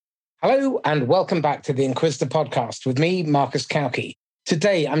Hello and welcome back to the Inquisitor podcast with me, Marcus Cauchi.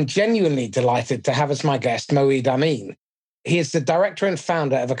 Today, I'm genuinely delighted to have as my guest Moeed Amin. He is the director and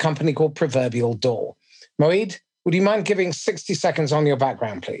founder of a company called Proverbial Door. Moeed, would you mind giving 60 seconds on your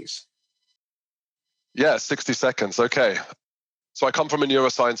background, please? Yeah, 60 seconds. Okay. So I come from a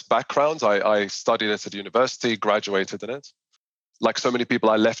neuroscience background. I studied it at university, graduated in it. Like so many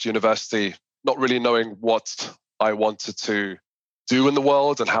people, I left university not really knowing what I wanted to do in the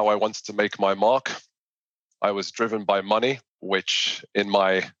world and how I wanted to make my mark. I was driven by money, which in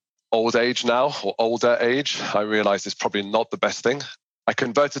my old age now, or older age, I realized is probably not the best thing. I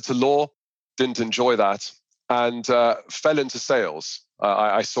converted to law, didn't enjoy that, and fell into sales.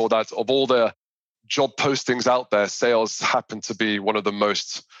 I saw that of all the job postings out there, sales happened to be one of the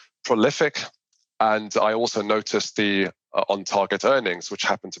most prolific. And I also noticed the on-target earnings, which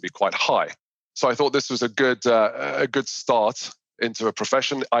happened to be quite high. So I thought this was a good start into a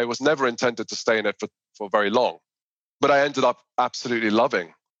profession. I was never intended to stay in it for very long, but I ended up absolutely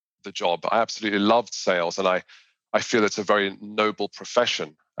loving the job. I absolutely loved sales, and I feel it's a very noble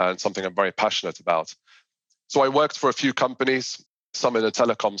profession and something I'm very passionate about. So I worked for a few companies, some in the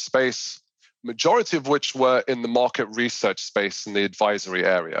telecom space, majority of which were in the market research space in the advisory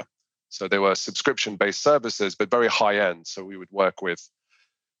area. So they were subscription-based services, but very high-end. So we would work with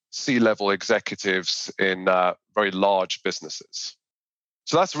C-level executives in very large businesses.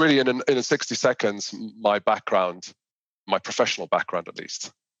 So that's really, in 60 seconds, my background, my professional background at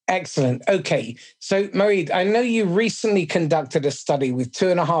least. Excellent. Okay. So, Moeed, I know you recently conducted a study with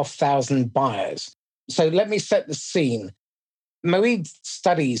 2,500 buyers. So let me set the scene. Moeed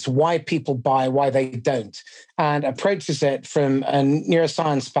studies why people buy, why they don't, and approaches it from a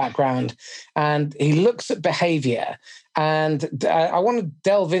neuroscience background. And he looks at behavior. And I want to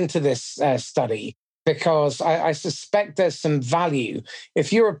delve into this study because I suspect there's some value.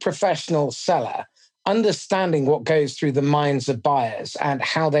 If you're a professional seller, understanding what goes through the minds of buyers and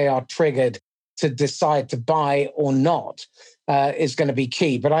how they are triggered to decide to buy or not is going to be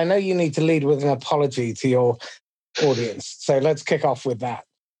key. But I know you need to lead with an apology to your audience. So let's kick off with that.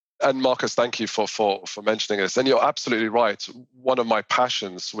 And Marcus, thank you for mentioning this. And you're absolutely right. One of my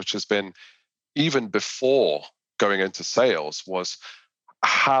passions, which has been even before going into sales, was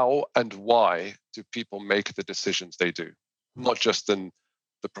how and why do people make the decisions they do? Not just in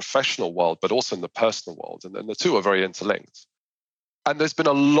the professional world, but also in the personal world. And the two are very interlinked. And there's been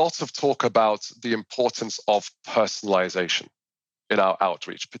a lot of talk about the importance of personalization in our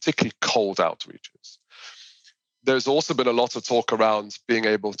outreach, particularly cold outreaches. There's also been a lot of talk around being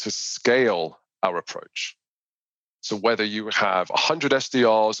able to scale our approach. So whether you have 100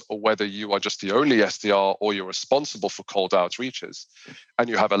 SDRs or whether you are just the only SDR or you're responsible for cold outreaches and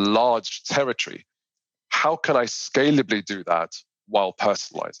you have a large territory, how can I scalably do that while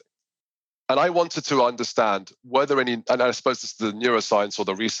personalizing? And I wanted to understand whether any, and I suppose this is the neuroscience or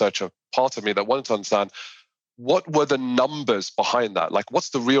the researcher part of me that wanted to understand, what were the numbers behind that? Like,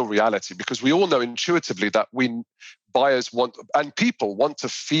 what's the real reality? Because we all know intuitively that buyers want, and people want to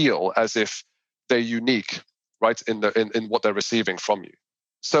feel as if they're unique, right, in what they're receiving from you.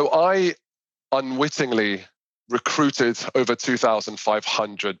 So I unwittingly recruited over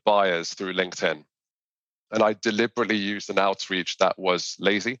 2,500 buyers through LinkedIn. And I deliberately used an outreach that was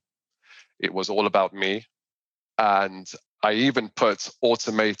lazy. It was all about me. And I even put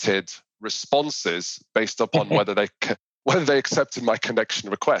automated responses based upon whether they accepted my connection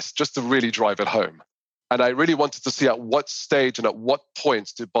request, just to really drive it home. And I really wanted to see at what stage and at what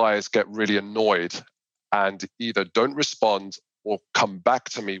point do buyers get really annoyed and either don't respond or come back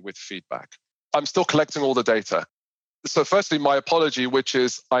to me with feedback. I'm still collecting all the data. So firstly, my apology, which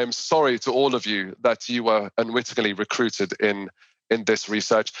is I am sorry to all of you that you were unwittingly recruited in this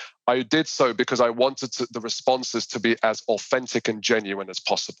research. I did so because I wanted the responses to be as authentic and genuine as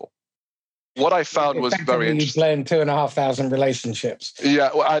possible. What I found was very interesting. You blame 2,500 relationships.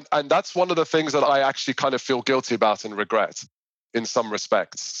 Yeah, and that's one of the things that I actually kind of feel guilty about and regret in some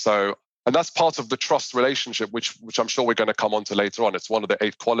respects. So, and that's part of the trust relationship, which I'm sure we're going to come on to later on. It's one of the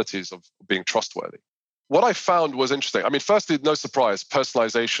 8 qualities of being trustworthy. What I found was interesting. I mean, firstly, no surprise,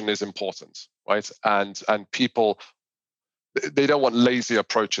 personalization is important, right? And people, they don't want lazy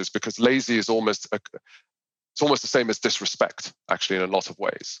approaches because lazy is almost the same as disrespect, actually, in a lot of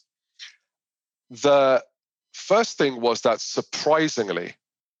ways. The first thing was that surprisingly,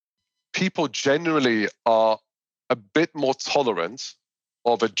 people generally are a bit more tolerant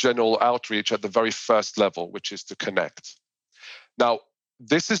of a general outreach at the very first level, which is to connect. Now,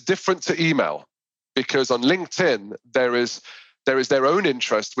 this is different to email because on LinkedIn, there is their own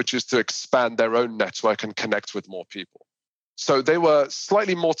interest, which is to expand their own network and connect with more people. So they were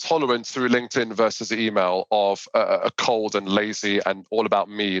slightly more tolerant through LinkedIn versus email of a cold and lazy and all about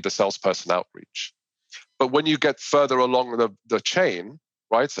me, the salesperson outreach. But when you get further along the chain,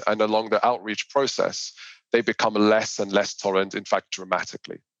 right, and along the outreach process, they become less and less tolerant, in fact,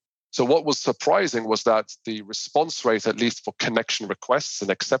 dramatically. So what was surprising was that the response rate, at least for connection requests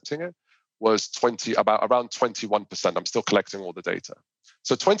and accepting it, was around 21%. I'm still collecting all the data.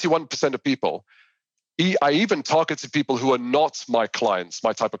 So 21% of people. I even targeted people who are not my clients,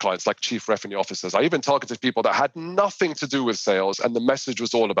 my type of clients, like chief revenue officers. I even targeted people that had nothing to do with sales, and the message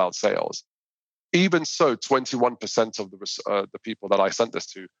was all about sales. Even so, 21% of the people that I sent this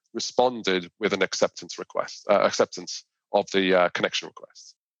to responded with an acceptance of the connection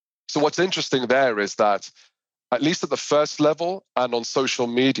request. So what's interesting there is that, at least at the first level and on social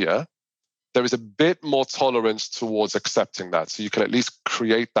media, there is a bit more tolerance towards accepting that. So you can at least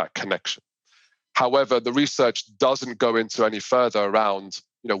create that connection. However, the research doesn't go into any further around,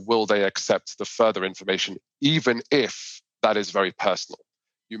 will they accept the further information, even if that is very personal.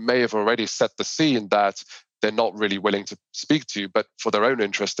 You may have already set the scene that they're not really willing to speak to you, but for their own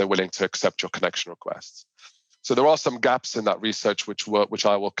interest, they're willing to accept your connection requests. So there are some gaps in that research which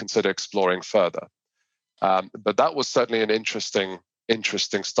I will consider exploring further. But that was certainly an interesting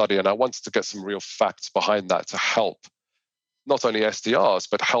study, and I wanted to get some real facts behind that to help not only SDRs,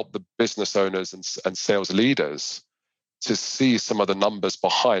 but help the business owners and sales leaders to see some of the numbers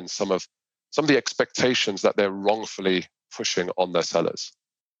behind some of the expectations that they're wrongfully pushing on their sellers.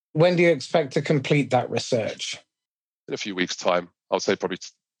 When do you expect to complete that research? In a few weeks' time. I would say probably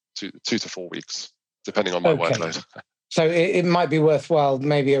 2 to 4 weeks, depending on my workload. So it might be worthwhile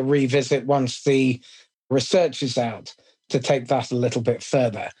maybe a revisit once the research is out to take that a little bit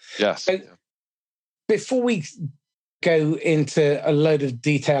further. Yes. So before we go into a load of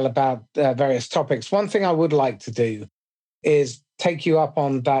detail about various topics, one thing I would like to do is take you up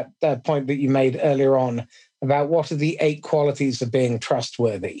on that point that you made earlier on about what are the 8 qualities of being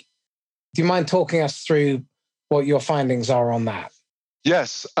trustworthy. Do you mind talking us through what your findings are on that?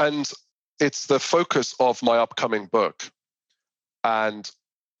 Yes, and it's the focus of my upcoming book. And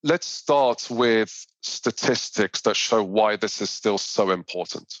let's start with statistics that show why this is still so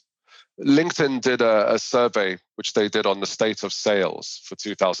important. LinkedIn did a survey, which they did on the state of sales for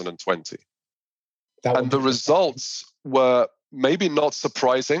 2020. And the results were maybe not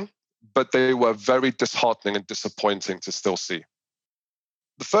surprising, but they were very disheartening and disappointing to still see.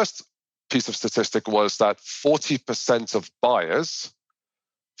 The first piece of statistic was that 40% of buyers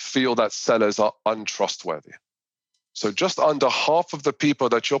feel that sellers are untrustworthy. So just under half of the people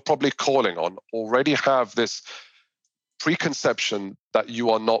that you're probably calling on already have this preconception that you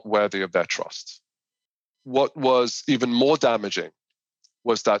are not worthy of their trust. What was even more damaging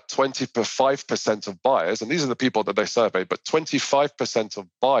was that 25% of buyers, and these are the people that they surveyed, but 25% of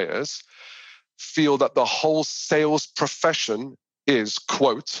buyers feel that the whole sales profession is,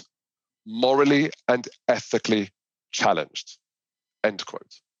 quote, morally and ethically challenged, end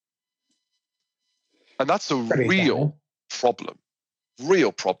quote. And that's a real problem,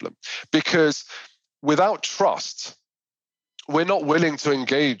 because without trust, we're not willing to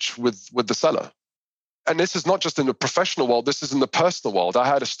engage with the seller. And this is not just in the professional world, this is in the personal world. I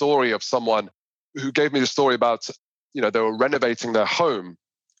had a story of someone who gave me the story about, they were renovating their home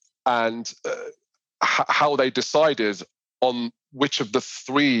and how they decided on which of the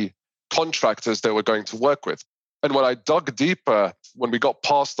 3 contractors they were going to work with. And when I dug deeper, when we got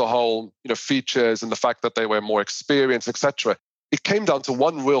past the whole, features and the fact that they were more experienced, etc., it came down to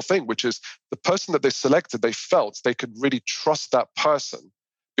one real thing, which is the person that they selected, they felt they could really trust that person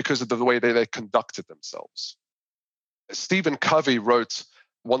because of the way they conducted themselves. Stephen Covey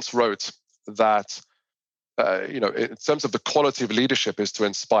once wrote that, in terms of the quality of leadership is to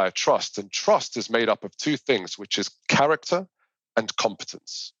inspire trust. And trust is made up of 2 things, which is character and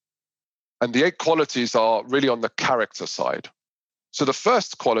competence. And the 8 qualities are really on the character side. So the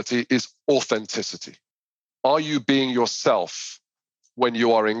first quality is authenticity. Are you being yourself when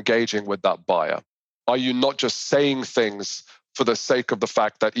you are engaging with that buyer? Are you not just saying things for the sake of the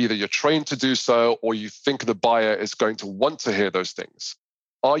fact that either you're trained to do so or you think the buyer is going to want to hear those things?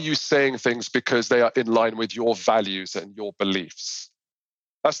 Are you saying things because they are in line with your values and your beliefs?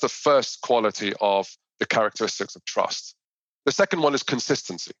 That's the first quality of the characteristics of trust. The second one is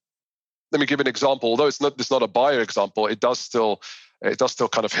consistency. Let me give an example. Although it's not a buyer example, it does still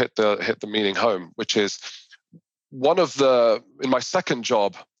kind of hit the meaning home, which is in my second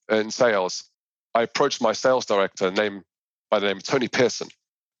job in sales, I approached my sales director by the name of Tony Pearson.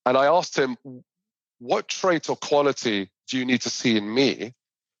 And I asked him, what trait or quality do you need to see in me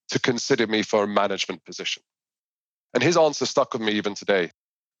to consider me for a management position? And his answer stuck with me even today,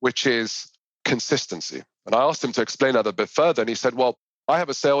 which is consistency. And I asked him to explain that a bit further. And he said, well, I have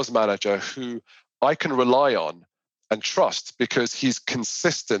a sales manager who I can rely on and trust because he's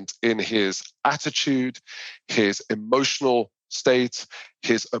consistent in his attitude, his emotional state,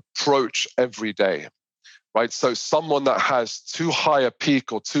 his approach every day, right? So someone that has too high a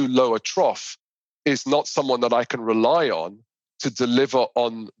peak or too low a trough is not someone that I can rely on to deliver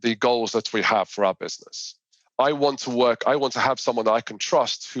on the goals that we have for our business. I want to have someone that I can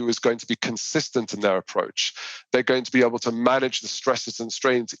trust who is going to be consistent in their approach. They're going to be able to manage the stresses and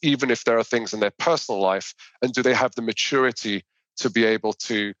strains, even if there are things in their personal life. And do they have the maturity to be able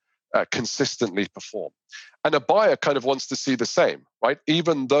to consistently perform? And a buyer kind of wants to see the same, right?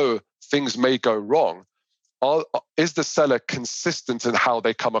 Even though things may go wrong, is the seller consistent in how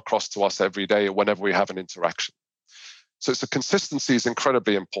they come across to us every day or whenever we have an interaction? So consistency is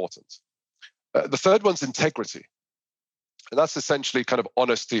incredibly important. The third one's integrity. And that's essentially kind of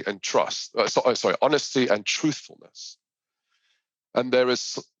honesty and trust. Honesty and truthfulness. And there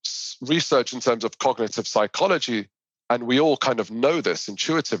is research in terms of cognitive psychology, and we all kind of know this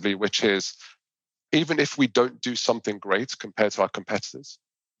intuitively, which is even if we don't do something great compared to our competitors,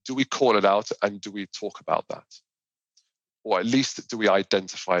 do we call it out and do we talk about that? Or at least do we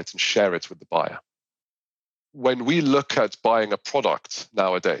identify it and share it with the buyer? When we look at buying a product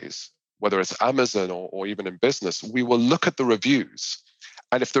nowadays, whether it's Amazon or even in business, we will look at the reviews.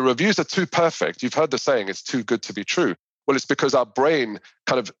 And if the reviews are too perfect, you've heard the saying, it's too good to be true. Well, it's because our brain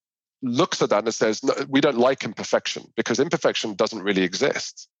kind of looks at that and says, no, we don't like imperfection because imperfection doesn't really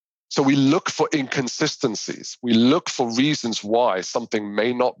exist. So we look for inconsistencies. We look for reasons why something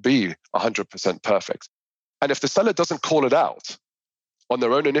may not be 100% perfect. And if the seller doesn't call it out on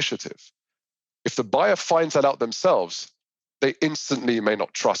their own initiative, if the buyer finds that out themselves, they instantly may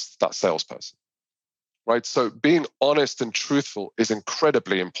not trust that salesperson, right? So being honest and truthful is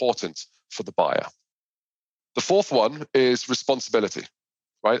incredibly important for the buyer. The fourth one is responsibility,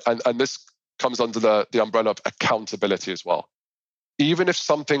 right? And this comes under the umbrella of accountability as well. Even if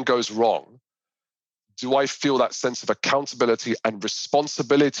something goes wrong, do I feel that sense of accountability and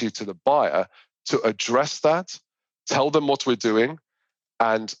responsibility to the buyer to address that, tell them what we're doing,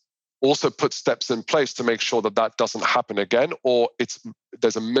 and also put steps in place to make sure that that doesn't happen again, or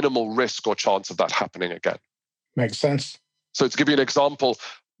there's a minimal risk or chance of that happening again. Makes sense. So to give you an example,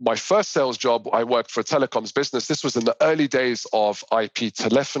 my first sales job, I worked for a telecoms business. This was in the early days of IP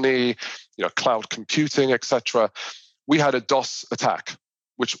telephony, cloud computing, etc. We had a DOS attack,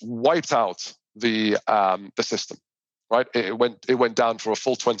 which wiped out the system. Right, it went down for a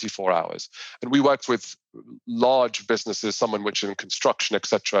full 24 hours, and we worked with large businesses, some which in construction,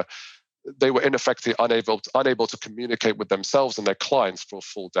 etc. They were in effect unable to communicate with themselves and their clients for a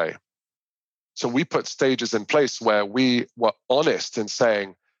full day. So we put stages in place where we were honest in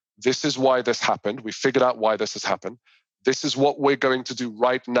saying, this is why this happened. We figured out why this has happened. This is what we're going to do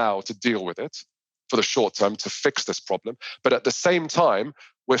right now to deal with it for the short term to fix this problem. But at the same time,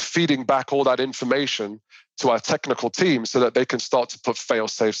 we're feeding back all that information to our technical team so that they can start to put fail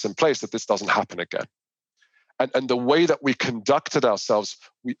safes in place that this doesn't happen again. And the way that we conducted ourselves,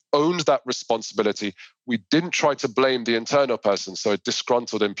 we owned that responsibility. We didn't try to blame the internal person, so a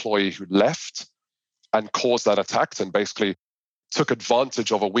disgruntled employee who left and caused that attack and basically took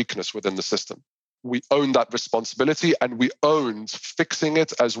advantage of a weakness within the system. We owned that responsibility and we owned fixing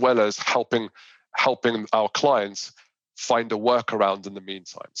it as well as helping our clients find a workaround in the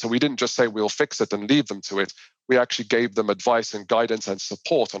meantime. So we didn't just say we'll fix it and leave them to it. We actually gave them advice and guidance and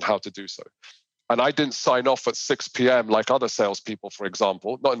support on how to do so. And I didn't sign off at 6 p.m. like other salespeople, for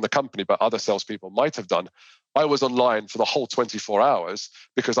example, not in the company, but other salespeople might have done. I was online for the whole 24 hours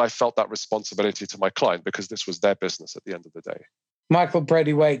because I felt that responsibility to my client because this was their business at the end of the day. Michael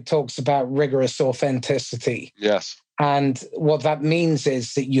Braithwaite talks about rigorous authenticity. Yes. And what that means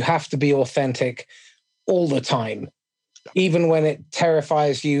is that you have to be authentic all the time, even when it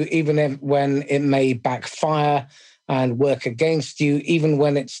terrifies you, even when it may backfire and work against you, even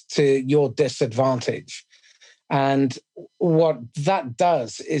when it's to your disadvantage. And what that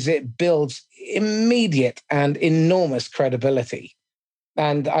does is it builds immediate and enormous credibility.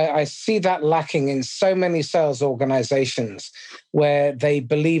 And I see that lacking in so many sales organizations where they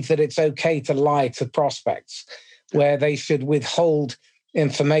believe that it's okay to lie to prospects, where they should withhold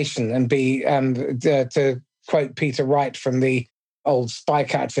information and be, to quote Peter Wright from the old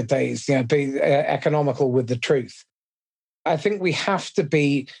Spycatcher days, be economical with the truth. I think we have to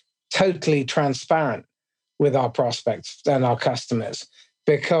be totally transparent with our prospects and our customers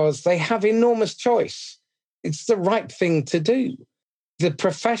because they have enormous choice. It's the right thing to do. The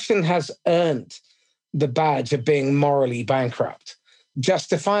profession has earned the badge of being morally bankrupt.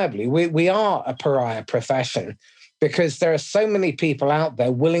 Justifiably, we are a pariah profession because there are so many people out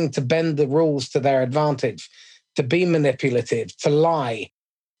there willing to bend the rules to their advantage, to be manipulative, to lie,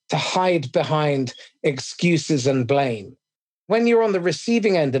 to hide behind excuses and blame. When you're on the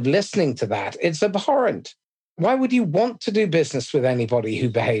receiving end of listening to that, it's abhorrent. Why would you want to do business with anybody who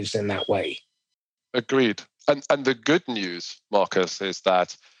behaves in that way? Agreed. And the good news, Marcus, is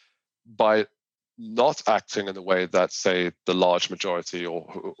that by not acting in the way that, say, the large majority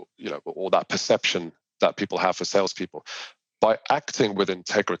or that perception that people have for salespeople, by acting with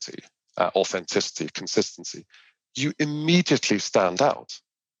integrity, authenticity, consistency, you immediately stand out.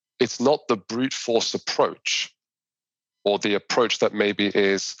 It's not the brute force approach or the approach that maybe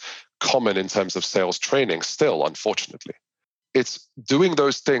is common in terms of sales training still, unfortunately. It's doing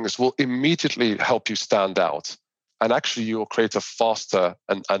those things will immediately help you stand out. And actually, you'll create a faster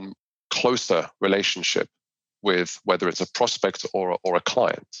and closer relationship with whether it's a prospect or a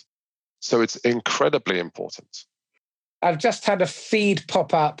client. So it's incredibly important. I've just had a feed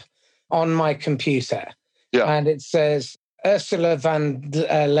pop up on my computer. Yeah. And it says Ursula von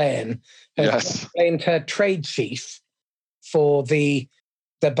der Leyen has blamed her trade chief for the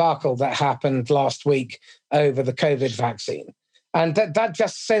debacle that happened last week over the COVID vaccine. And that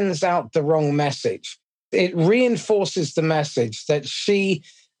just sends out the wrong message. It reinforces the message that she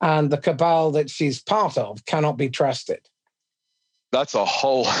and the cabal that she's part of cannot be trusted. That's a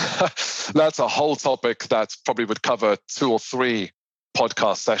whole topic that probably would cover 2 or 3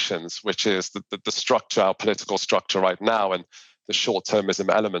 podcast sessions, which is the structure, our political structure right now, and the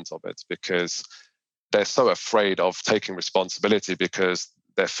short-termism element of it, because they're so afraid of taking responsibility because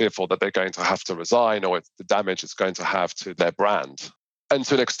they're fearful that they're going to have to resign or the damage it's going to have to their brand. And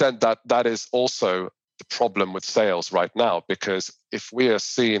to an extent, that is also the problem with sales right now, because if we are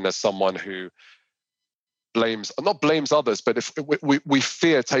seen as someone who not blames others, but if we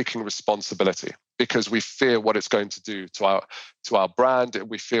fear taking responsibility because we fear what it's going to do to our brand,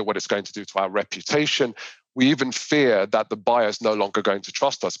 we fear what it's going to do to our reputation. We even fear that the buyer is no longer going to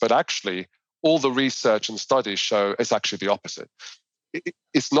trust us. But actually, all the research and studies show it's actually the opposite.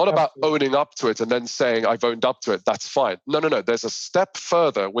 It's not about owning up to it and then saying, I've owned up to it, that's fine. No. There's a step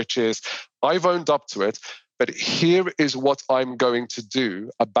further, which is, I've owned up to it, but here is what I'm going to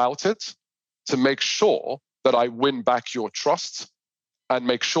do about it to make sure that I win back your trust and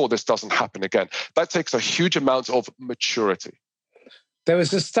make sure this doesn't happen again. That takes a huge amount of maturity. There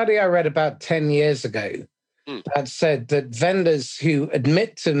was a study I read about 10 years ago that said that vendors who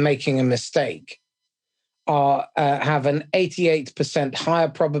admit to making a mistake have an 88% higher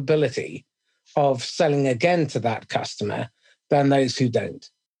probability of selling again to that customer than those who don't.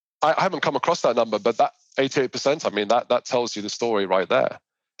 I haven't come across that number, but that 88%, I mean, that tells you the story right there.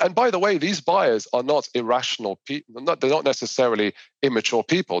 And by the way, these buyers are not irrational people. They're not necessarily immature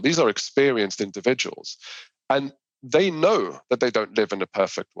people. These are experienced individuals. And they know that they don't live in a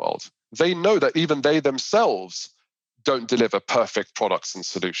perfect world. They know that even they themselves don't deliver perfect products and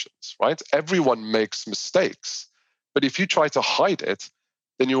solutions, right? Everyone makes mistakes. But if you try to hide it,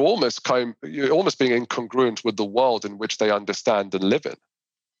 then you're almost being incongruent with the world in which they understand and live in.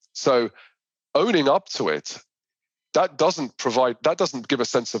 So owning up to it, that doesn't give a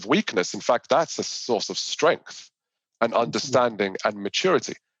sense of weakness. In fact, that's a source of strength and understanding and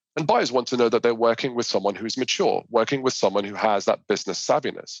maturity. And buyers want to know that they're working with someone who's mature, working with someone who has that business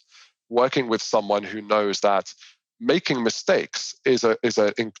savviness, working with someone who knows that making mistakes is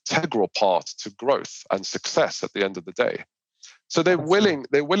an integral part to growth and success at the end of the day. So they're willing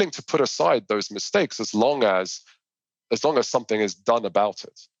to put aside those mistakes as long as something is done about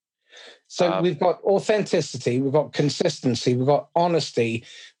it. So we've got authenticity, we've got consistency, we've got honesty,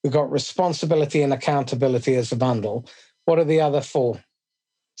 we've got responsibility and accountability as a bundle. What are the other 4?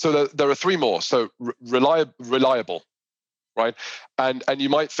 So there are 3 more. So reliable, right? And you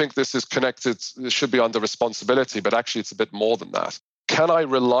might think this is connected, this should be under responsibility, but actually it's a bit more than that. Can I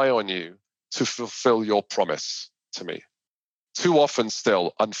rely on you to fulfill your promise to me? Too often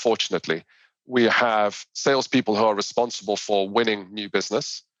still, unfortunately, we have salespeople who are responsible for winning new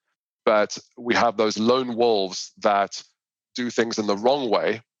business, but we have those lone wolves that do things in the wrong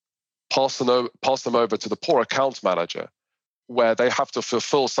way, pass them over to the poor account manager, where they have to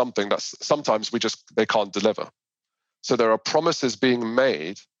fulfill something that sometimes they can't deliver. So there are promises being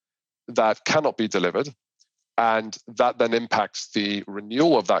made that cannot be delivered, and that then impacts the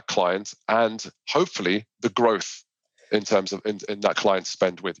renewal of that client and hopefully the growth in terms of in that client's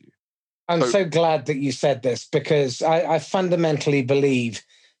spend with you. I'm so glad that you said this, because I fundamentally believe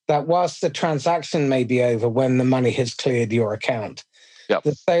that whilst the transaction may be over when the money has cleared your account, Yep.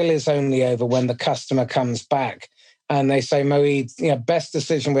 The sale is only over when the customer comes back and they say, Moeed, best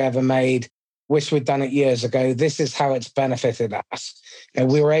decision we ever made. Wish we'd done it years ago. This is how it's benefited us. And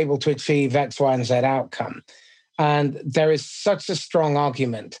we were able to achieve X, Y, and Z outcome. And there is such a strong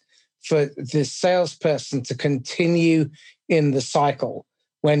argument for the salesperson to continue in the cycle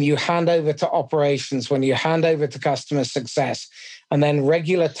when you hand over to operations, when you hand over to customer success, and then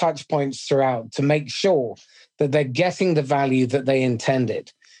regular touch points throughout to make sure that they're getting the value that they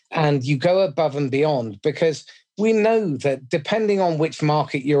intended. And you go above and beyond, because we know that depending on which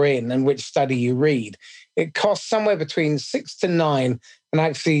market you're in and which study you read, it costs somewhere between 6 to 9, and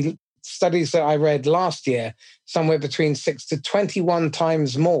actually studies that I read last year, somewhere between 6 to 21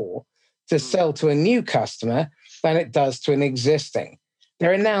 times more to sell to a new customer than it does to an existing.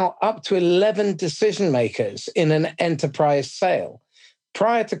 There are now up to 11 decision makers in an enterprise sale.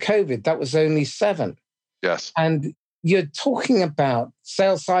 Prior to COVID, that was only 7. Yes. And you're talking about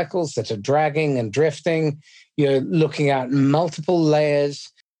sales cycles that are dragging and drifting. You're looking at multiple layers.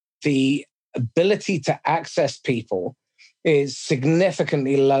 The ability to access people is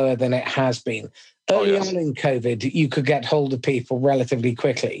significantly lower than it has been. Early on in COVID, you could get hold of people relatively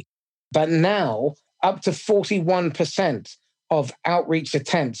quickly. But now, up to 41% of outreach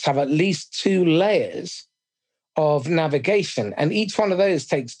attempts have at least 2 layers of navigation. And each one of those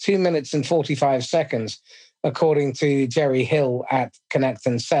takes 2 minutes and 45 seconds, according to Jerry Hill at Connect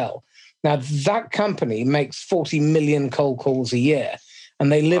and Sell. Now, that company makes 40 million cold calls a year,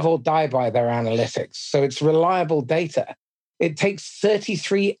 and they live or die by their analytics. So it's reliable data. It takes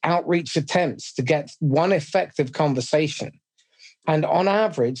 33 outreach attempts to get one effective conversation. And on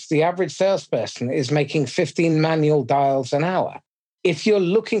average, the average salesperson is making 15 manual dials an hour. If you're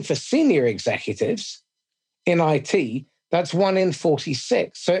looking for senior executives in IT, that's 1 in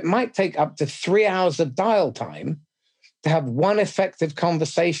 46. So it might take up to 3 hours of dial time to have one effective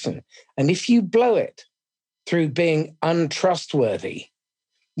conversation. And if you blow it through being untrustworthy,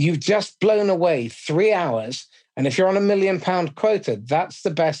 you've just blown away 3 hours. And if you're on £1 million quota, that's the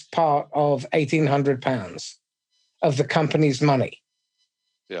best part of £1,800 of the company's money.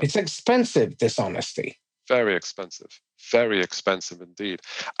 Yeah. It's expensive, dishonesty. Very expensive indeed.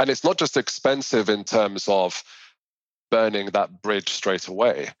 And it's not just expensive in terms of burning that bridge straight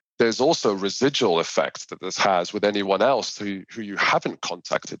away. There's also residual effect that this has with anyone else who you haven't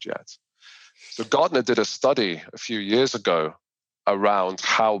contacted yet. So Gartner did a study a few years ago around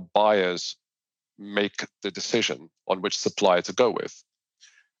how buyers make the decision on which supplier to go with.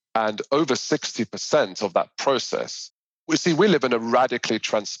 And over 60% of that process, we live in a radically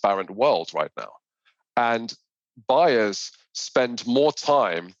transparent world right now. And buyers spend more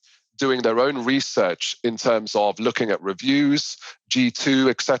time doing their own research in terms of looking at reviews, G2,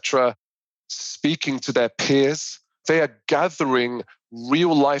 etc., speaking to their peers. They are gathering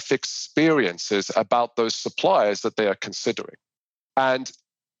real life experiences about those suppliers that they are considering. And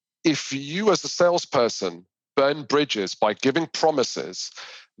if you as a salesperson burn bridges by giving promises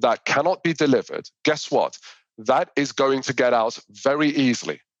that cannot be delivered, guess what? That is going to get out very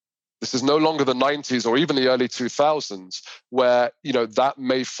easily. This is no longer the 90s or even the early 2000s where, that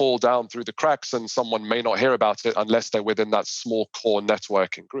may fall down through the cracks and someone may not hear about it unless they're within that small core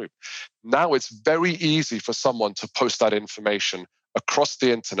networking group. Now it's very easy for someone to post that information across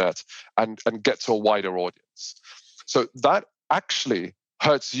the internet and get to a wider audience. So that actually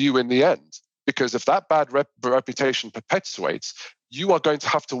hurts you in the end, because if that bad reputation perpetuates, you are going to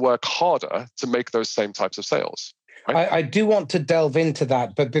have to work harder to make those same types of sales. Right? I do want to delve into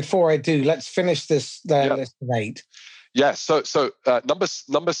that, but before I do, let's finish this list of 8. Yes. So numbers.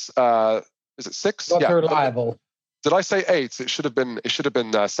 Is it 6? Not reliable. Did I say 8? It should have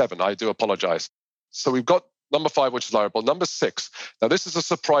been 7. I do apologize. So we've got number 5, which is reliable. Number 6. Now this is a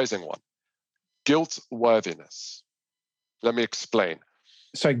surprising one. Guilt worthiness. Let me explain.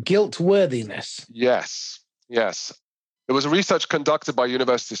 So guilt worthiness. Yes. There was a research conducted by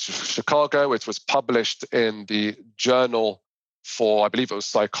University of Chicago. It was published in the Journal for, I believe it was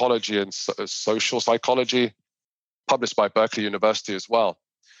Psychology and Social Psychology, published by Berkeley University as well.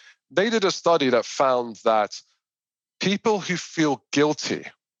 They did a study that found that people who feel guilty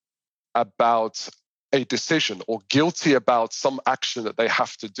about a decision or guilty about some action that they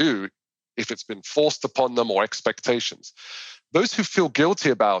have to do, if it's been forced upon them or expectations, those who feel guilty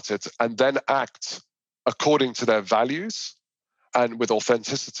about it and then act according to their values and with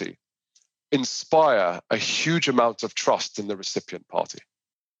authenticity, inspire a huge amount of trust in the recipient party.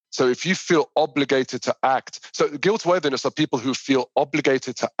 So if you feel obligated to act, so guilt worthiness are people who feel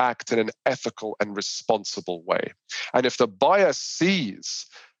obligated to act in an ethical and responsible way. And if the buyer sees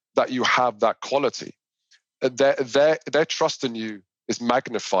that you have that quality, their trust in you is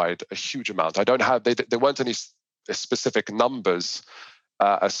magnified a huge amount. I don't have, there weren't any specific numbers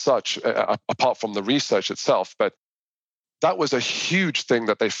as such, apart from the research itself, but that was a huge thing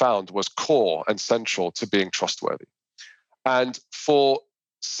that they found was core and central to being trustworthy. And for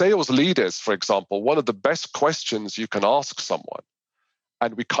sales leaders, for example, one of the best questions you can ask someone,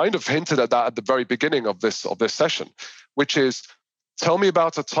 and we kind of hinted at that at the very beginning of this session, which is, tell me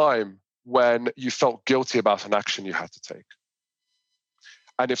about a time when you felt guilty about an action you had to take.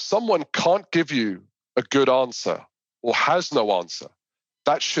 And if someone can't give you a good answer or has no answer,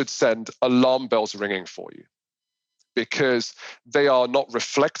 that should send alarm bells ringing for you, because they are not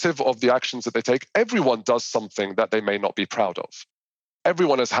reflective of the actions that they take. Everyone does something that they may not be proud of.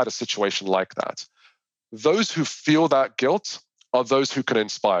 Everyone has had a situation like that. Those who feel that guilt are those who can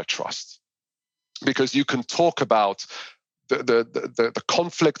inspire trust, because you can talk about the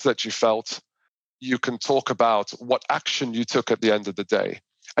conflict that you felt. You can talk about what action you took at the end of the day,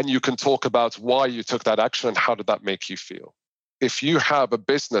 and you can talk about why you took that action and how did that make you feel. If you have a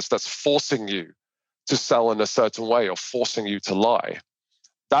business that's forcing you to sell in a certain way or forcing you to lie,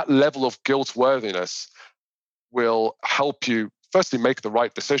 that level of guilt worthiness will help you, firstly, make the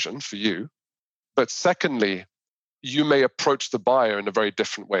right decision for you. But secondly, you may approach the buyer in a very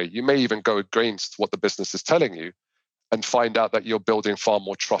different way. You may even go against what the business is telling you and find out that you're building far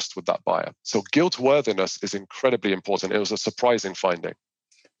more trust with that buyer. So guilt worthiness is incredibly important. It was a surprising finding.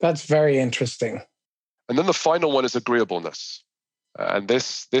 That's very interesting. And then the final one is agreeableness. And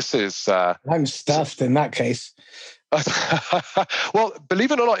this is... I'm stuffed in that case. Well,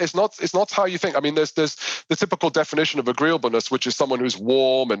 believe it or not, it's not how you think. I mean, there's the typical definition of agreeableness, which is someone who's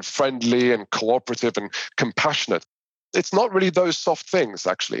warm and friendly and cooperative and compassionate. It's not really those soft things,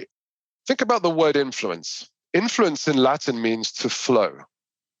 actually. Think about the word influence. Influence in Latin means to flow,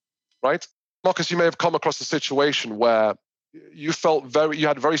 right? Marcus, you may have come across a situation where you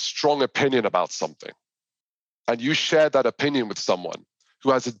had a very strong opinion about something, and you shared that opinion with someone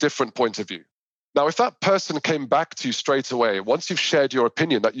who has a different point of view. Now, if that person came back to you straight away, once you've shared your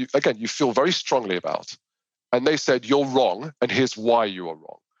opinion that you feel very strongly about, and they said, you're wrong, and here's why you are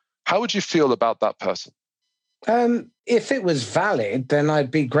wrong, how would you feel about that person? If it was valid, then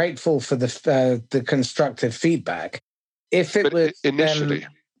I'd be grateful for the constructive feedback. If it was initially,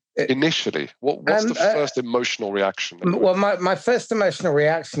 what's the first emotional reaction? Well, my first emotional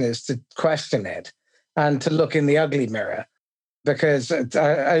reaction is to question it and to look in the ugly mirror, because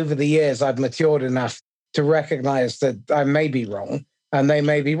over the years I've matured enough to recognize that I may be wrong and they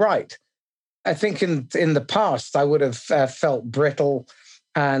may be right. I think in the past I would have felt brittle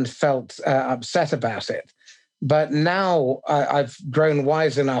and felt upset about it. But now I've grown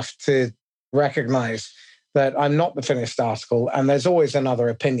wise enough to recognize that I'm not the finished article and there's always another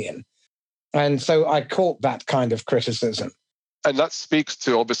opinion. And so I caught that kind of criticism. And that speaks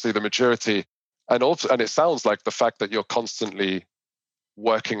to, obviously, the maturity. And it sounds like the fact that you're constantly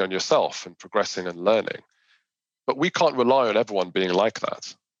working on yourself and progressing and learning. But we can't rely on everyone being like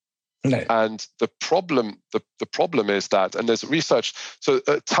that. No. And the problem is that, and there's research. So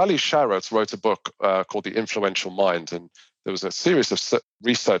Tali Sharot wrote a book called The Influential Mind, and there was a series of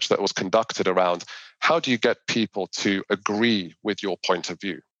research that was conducted around how do you get people to agree with your point of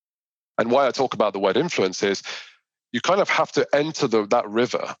view. And why I talk about the word influence is you kind of have to enter that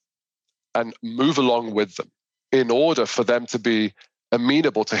river and move along with them in order for them to be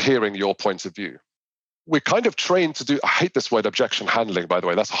amenable to hearing your point of view. We're kind of trained to do, I hate this word objection handling, by the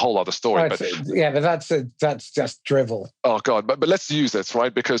way, that's a whole other story. But that's just drivel. Oh God, but let's use it,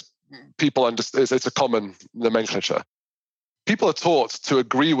 right? Because people understand, it's a common nomenclature. People are taught to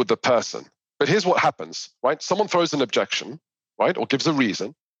agree with the person, but here's what happens, right? Someone throws an objection, right? Or gives a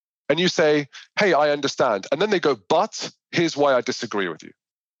reason, and you say, hey, I understand. And then they go, but here's why I disagree with you.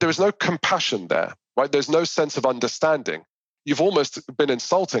 There is no compassion there, right? There's no sense of understanding. You've almost been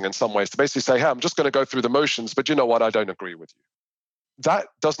insulting in some ways to basically say, hey, I'm just going to go through the motions, but you know what? I don't agree with you. That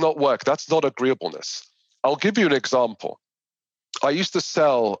does not work. That's not agreeableness. I'll give you an example. I used to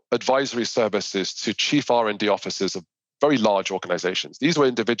sell advisory services to chief R&D officers of very large organizations. These were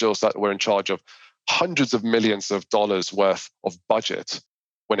individuals that were in charge of hundreds of millions of dollars worth of budget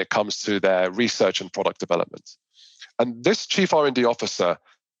when it comes to their research and product development. And this chief R&D officer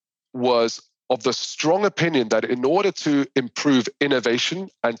was of the strong opinion that in order to improve innovation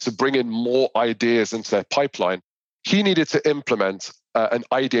and to bring in more ideas into their pipeline, he needed to implement an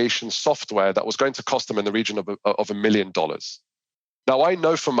ideation software that was going to cost them in the region of $1 million. Now, I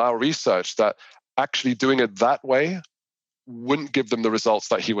know from our research that actually doing it that way wouldn't give them the results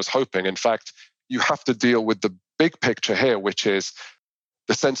that he was hoping. In fact, you have to deal with the big picture here, which is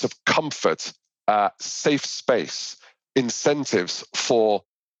the sense of comfort, safe space, incentives for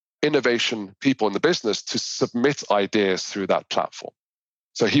innovation people in the business to submit ideas through that platform.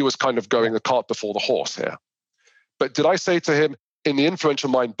 So he was kind of going the cart before the horse here. But did I say to him, in the Influential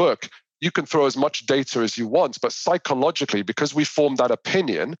Mind book, you can throw as much data as you want, but psychologically, because we formed that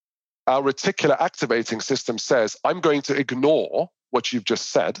opinion, our reticular activating system says, I'm going to ignore what you've just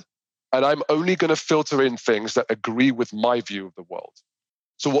said, and I'm only going to filter in things that agree with my view of the world.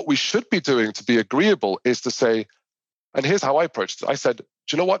 So what we should be doing to be agreeable is to say, and here's how I approached it. I said, do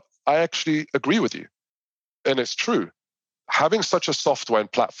you know what? I actually agree with you. And it's true. Having such a software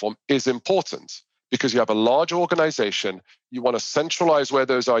and platform is important because you have a large organization. You want to centralize where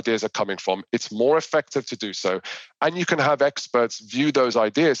those ideas are coming from. It's more effective to do so. And you can have experts view those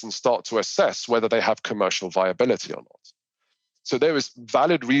ideas and start to assess whether they have commercial viability or not. So there is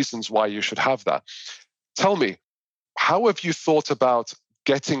valid reasons why you should have that. Tell me, how have you thought about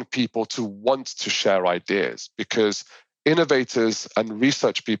getting people to want to share ideas? Because innovators and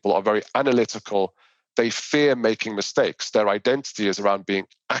research people are very analytical. They fear making mistakes. Their identity is around being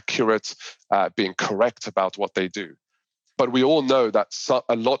accurate, being correct about what they do. But we all know that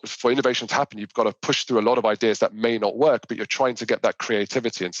a lot for innovation to happen, you've got to push through a lot of ideas that may not work, but you're trying to get that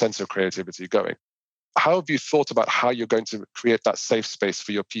creativity and sense of creativity going. How have you thought about how you're going to create that safe space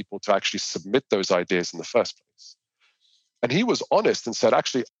for your people to actually submit those ideas in the first place? And he was honest and said,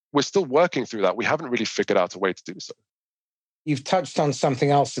 actually, we're still working through that. We haven't really figured out a way to do so. You've touched on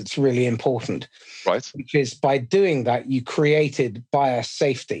something else that's really important, right? Which is by doing that, you created bias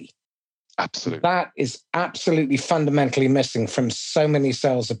safety. Absolutely. That is absolutely fundamentally missing from so many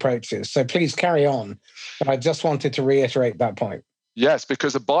sales approaches. So please carry on. But I just wanted to reiterate that point. Yes,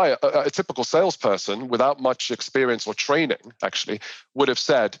 because a typical salesperson without much experience or training actually would have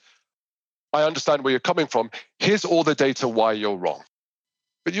said, I understand where you're coming from. Here's all the data why you're wrong.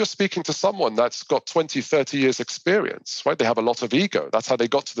 But you're speaking to someone that's got 20, 30 years experience, right? They have a lot of ego. That's how they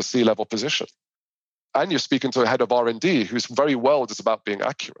got to the C-level position. And you're speaking to a head of R&D who's very well is about being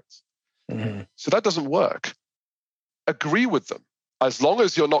accurate. Mm-hmm. So that doesn't work. Agree with them. As long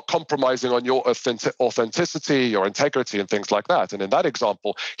as you're not compromising on your authenticity, your integrity, and things like that. And in that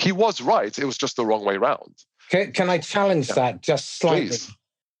example, he was right. It was just the wrong way around. Can I challenge that just slightly? Please.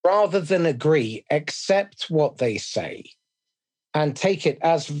 Rather than agree, accept what they say and take it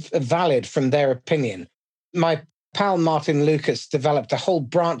as valid from their opinion. My pal Martin Lucas developed a whole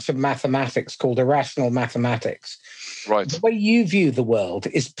branch of mathematics called irrational mathematics. Right. The way you view the world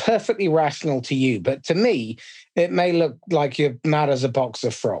is perfectly rational to you, but to me, it may look like you're mad as a box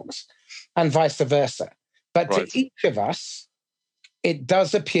of frogs, and vice versa. But to each of us, it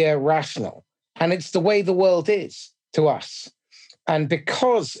does appear rational, and it's the way the world is to us. And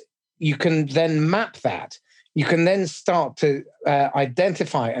because you can then map that, you can then start to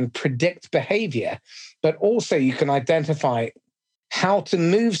identify and predict behavior, but also you can identify how to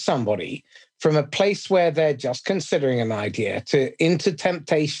move somebody from a place where they're just considering an idea into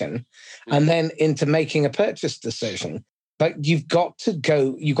temptation and then into making a purchase decision. But you've got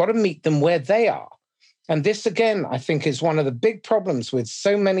to meet them where they are. And this, again, I think is one of the big problems with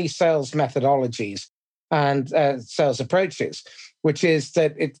so many sales methodologies and sales approaches, which is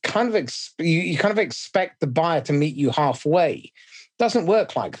that it kind of you kind of expect the buyer to meet you halfway. It doesn't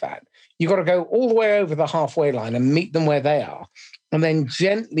work like that. You've got to go all the way over the halfway line and meet them where they are, and then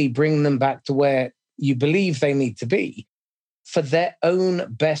gently bring them back to where you believe they need to be for their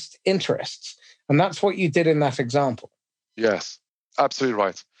own best interests. And that's what you did in that example. Yes, absolutely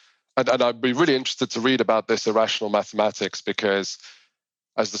right. And I'd be really interested to read about this irrational mathematics because,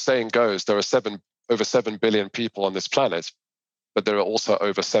 as the saying goes, there are over 7 billion people on this planet, but there are also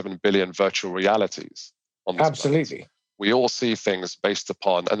over 7 billion virtual realities on this Absolutely. planet. We all see things based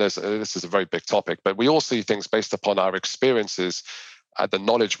upon, and this is a very big topic, but we all see things based upon our experiences, the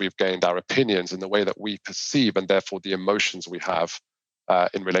knowledge we've gained, our opinions, and the way that we perceive, and therefore the emotions we have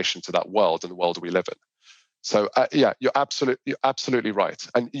in relation to that world and the world we live in. So yeah, you're absolutely right,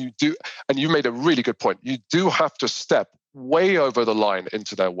 and you made a really good point. You do have to step way over the line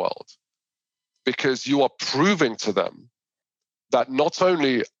into their world, because you are proving to them that not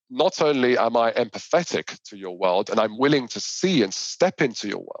only am I empathetic to your world and I'm willing to see and step into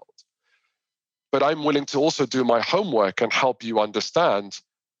your world, but I'm willing to also do my homework and help you understand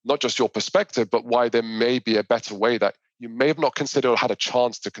not just your perspective, but why there may be a better way that you may have not considered or had a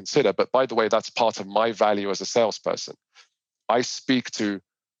chance to consider. But by the way, that's part of my value as a salesperson. I speak to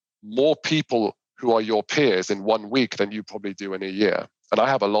more people who are your peers in 1 week than you probably do in a year. And I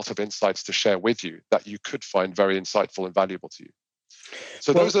have a lot of insights to share with you that you could find very insightful and valuable to you.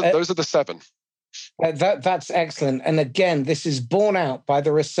 So those are the 7. That's excellent. And again, this is borne out by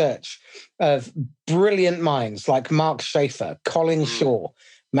the research of brilliant minds like Mark Schaefer, Colin Shaw,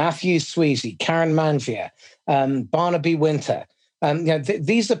 Matthew Sweezy, Karen Mangia, Barnaby Winter.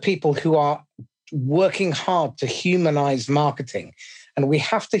 These are people who are working hard to humanize marketing. And we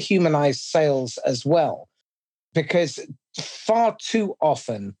have to humanize sales as well, because far too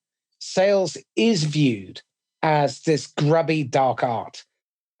often, sales is viewed as this grubby, dark art,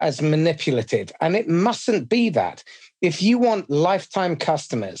 as manipulative. And it mustn't be that. If you want lifetime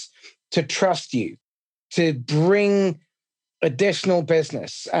customers to trust you, to bring additional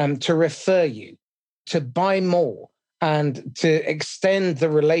business, to refer you, to buy more, and to extend the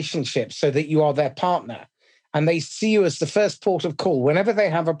relationship so that you are their partner, and they see you as the first port of call, whenever they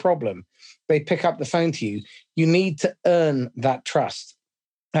have a problem, they pick up the phone to you, you need to earn that trust.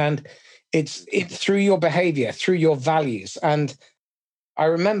 And it's through your behavior, through your values. And I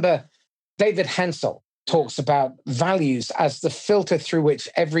remember David Hensel talks about values as the filter through which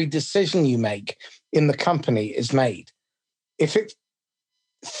every decision you make in the company is made. If it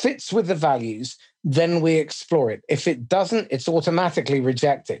fits with the values, then we explore it. If it doesn't, it's automatically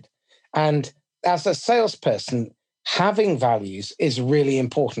rejected. And as a salesperson, having values is really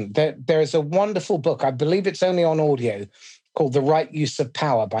important. There is a wonderful book, I believe it's only on audio, called The Right Use of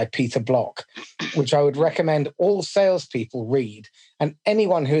Power by Peter Block, which I would recommend all salespeople read, and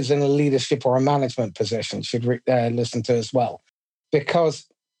anyone who's in a leadership or a management position should listen to as well, because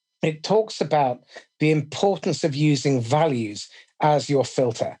it talks about the importance of using values as your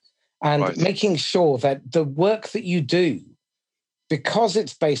filter and making sure that the work that you do, because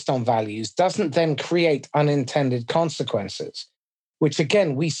it's based on values, doesn't then create unintended consequences, which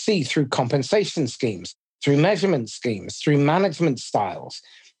again, we see through compensation schemes, through measurement schemes, through management styles.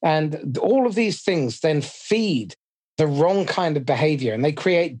 And all of these things then feed the wrong kind of behavior, and they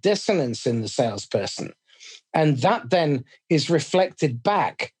create dissonance in the salesperson. And that then is reflected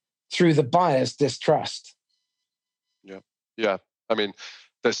back through the buyer's distrust. Yeah. I mean,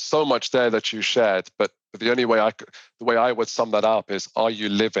 there's so much there that you shared, but the only way the way I would sum that up is: are you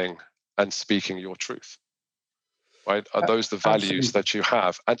living and speaking your truth? Right? Are those the values Absolutely. that you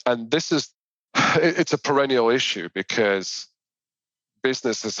have? And this is, it's a perennial issue, because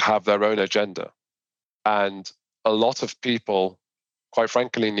businesses have their own agenda, and a lot of people, quite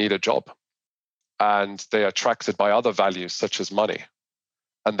frankly, need a job, and they're attracted by other values such as money,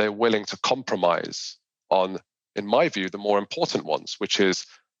 and they're willing to compromise on, in my view, the more important ones, which is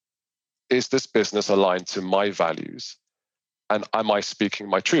this business aligned to my values? And am I speaking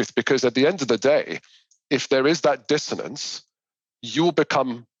my truth? Because at the end of the day, if there is that dissonance, you'll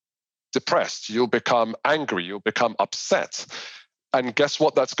become depressed, you'll become angry, you'll become upset. And guess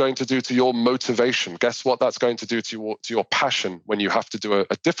what that's going to do to your motivation? Guess what that's going to do to your passion when you have to do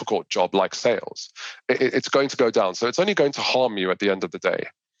a difficult job like sales? It's going to go down. So it's only going to harm you at the end of the day.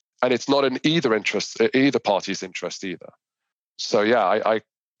 And it's not in either party's interest either. So yeah, I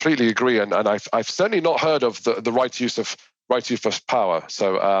completely agree. And I've certainly not heard of the right use of power.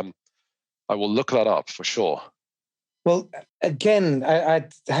 So I will look that up for sure. Well, again,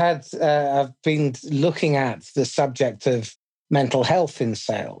 I've been looking at the subject of mental health in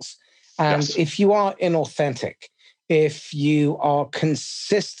sales. And if you are inauthentic, if you are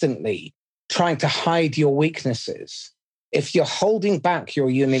consistently trying to hide your weaknesses, if you're holding back your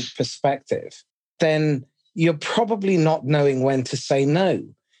unique perspective, then you're probably not knowing when to say no.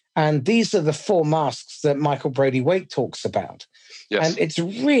 And these are the 4 masks that Michael Brody-Waite talks about. Yes. And it's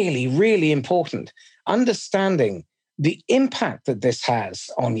really, really important understanding the impact that this has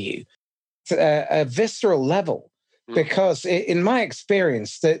on you at a visceral level. Because in my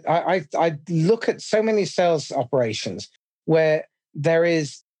experience, that I look at so many sales operations where there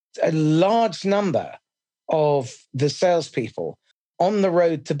is a large number of the salespeople on the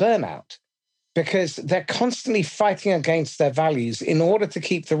road to burnout, because they're constantly fighting against their values in order to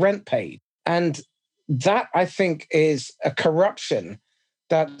keep the rent paid. And that, I think, is a corruption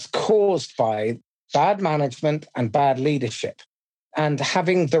that's caused by bad management and bad leadership, and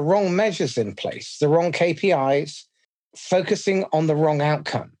having the wrong measures in place, the wrong KPIs, focusing on the wrong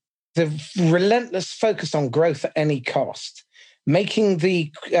outcome, the relentless focus on growth at any cost, making the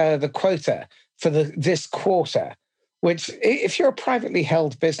quota for this quarter, which, if you're a privately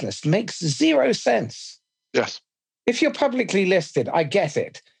held business, makes 0 sense. Yes. If you're publicly listed, I get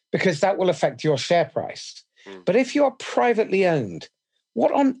it, because that will affect your share price. But if you're privately owned,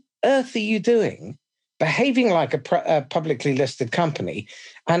 what on earth are you doing behaving like a publicly listed company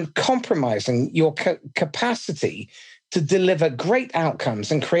and compromising your capacity to deliver great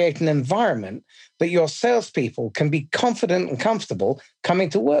outcomes and create an environment that your salespeople can be confident and comfortable coming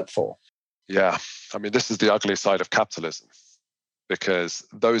to work for? Yeah. I mean, this is the ugly side of capitalism, because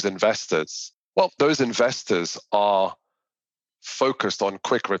those investors are focused on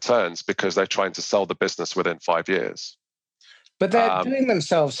quick returns because they're trying to sell the business within 5 years. But they're doing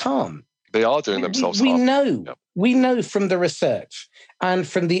themselves harm. They are doing themselves we harm. know. Yep. We know from the research and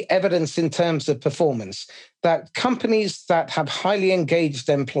from the evidence in terms of performance that companies that have highly engaged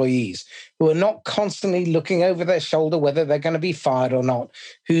employees who are not constantly looking over their shoulder whether they're going to be fired or not,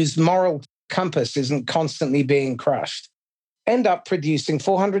 whose moral compass isn't constantly being crushed, end up producing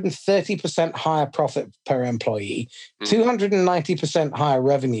 430% higher profit per employee, 290% higher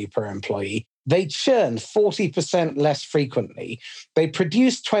revenue per employee. They churn 40% less frequently. They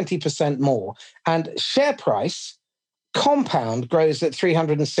produce 20% more. And share price compound grows at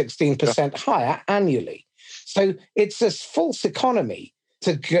 316% higher annually. So it's this false economy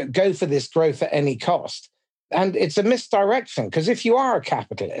to go for this growth at any cost. And it's a misdirection, because if you are a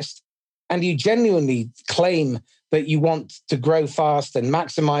capitalist and you genuinely claim that you want to grow fast and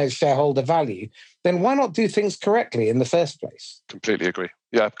maximize shareholder value, then why not do things correctly in the first place? Completely agree.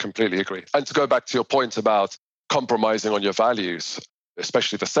 Yeah, completely agree. And to go back to your point about compromising on your values,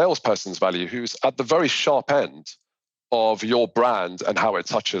 especially the salesperson's value, who's at the very sharp end of your brand and how it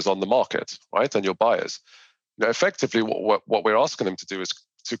touches on the market, right? And your buyers. Effectively, what we're asking them to do is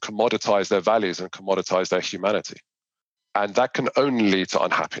to commoditize their values and commoditize their humanity. And that can only lead to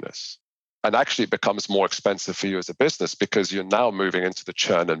unhappiness. And actually, it becomes more expensive for you as a business because you're now moving into the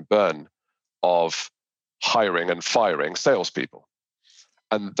churn and burn of hiring and firing salespeople.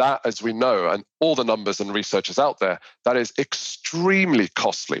 And that, as we know, and all the numbers and research is out there, that is extremely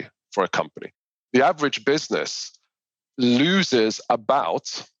costly for a company. The average business loses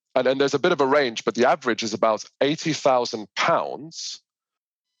about, and there's a bit of a range, but the average is about £80,000,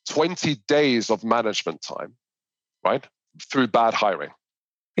 20 days of management time, right? Through bad hiring.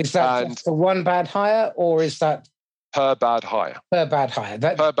 Is that just for one bad hire, or is that per bad hire? Per bad hire.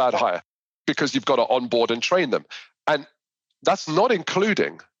 Per bad hire, because you've got to onboard and train them. And that's not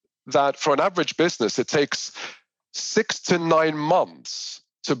including that for an average business, it takes 6 to 9 months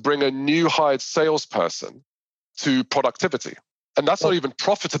to bring a new hired salesperson to productivity. And that's not even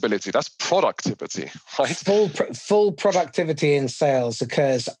profitability, that's productivity, right? Full productivity in sales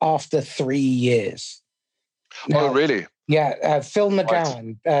occurs after 3 years. Now, oh, really? Yeah, Phil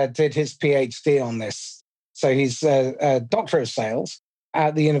McGowan did his PhD on this. So he's a doctor of sales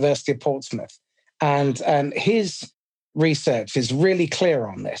at the University of Portsmouth. And his research is really clear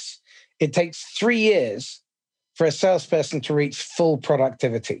on this. It takes 3 years for a salesperson to reach full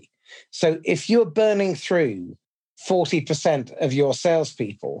productivity. So if you're burning through 40% of your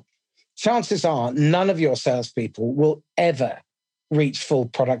salespeople, chances are none of your salespeople will ever reach full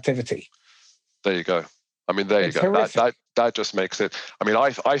productivity. There you go. I mean, there you go. That just makes it. I mean,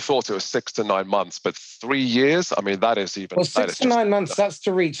 I thought it was 6 to 9 months, but 3 years. I mean, that is even. Well, 6 to 9 months. That's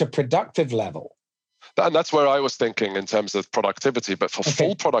to reach a productive level. And that's where I was thinking in terms of productivity. But for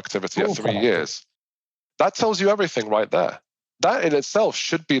full productivity at 3 years, that tells you everything right there. That in itself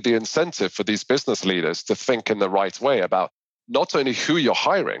should be the incentive for these business leaders to think in the right way about not only who you're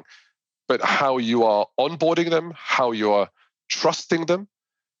hiring, but how you are onboarding them, how you are trusting them,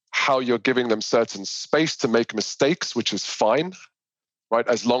 how you're giving them certain space to make mistakes, which is fine, right?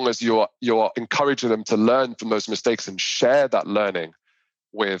 As long as you're encouraging them to learn from those mistakes and share that learning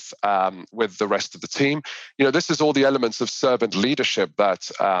with the rest of the team. This is all the elements of servant leadership that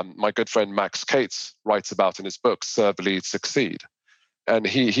my good friend Max Cates writes about in his book, Serve, Lead, Succeed. And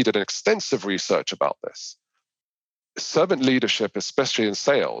he did an extensive research about this. Servant leadership, especially in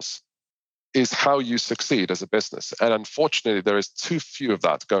sales, is how you succeed as a business. And unfortunately, there is too few of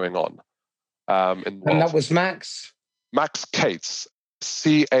that going on. And that was Max? Max Cates,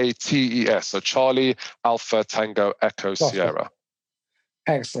 Cates, so Charlie, Alpha, Tango, Echo, Sierra.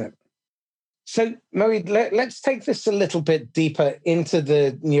 Excellent. So, Moeed, let's take this a little bit deeper into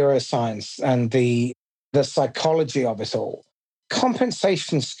the neuroscience and the psychology of it all.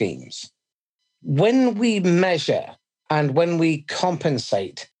 Compensation schemes. When we measure and when we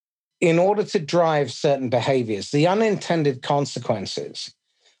compensate in order to drive certain behaviors, the unintended consequences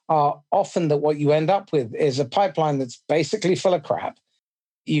are often that what you end up with is a pipeline that's basically full of crap.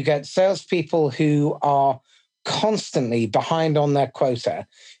 You get salespeople who are constantly behind on their quota.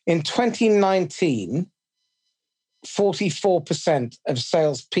 In 2019, 44% of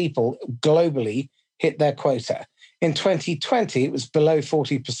salespeople globally hit their quota. In 2020, it was below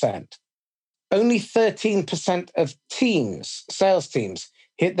 40%. Only 13% of sales teams,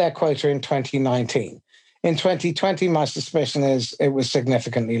 hit their quota in 2019. In 2020, my suspicion is it was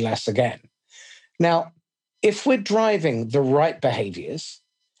significantly less again. Now, if we're driving the right behaviors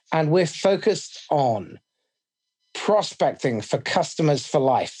and we're focused on prospecting for customers for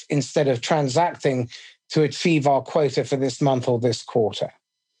life instead of transacting to achieve our quota for this month or this quarter,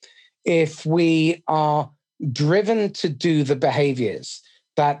 if we are driven to do the behaviors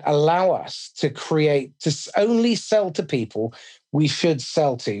that allow us to only sell to people we should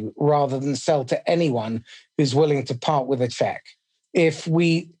sell to rather than sell to anyone who's willing to part with a check, if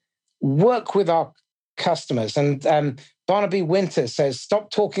we work with our customers, and Barnaby Winter says,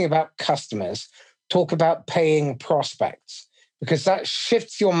 stop talking about customers, talk about paying prospects, because that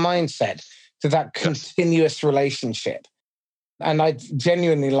shifts your mindset to that continuous relationship. And I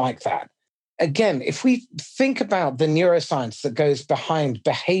genuinely like that. Again, if we think about the neuroscience that goes behind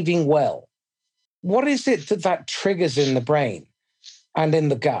behaving well, what is it that triggers in the brain and in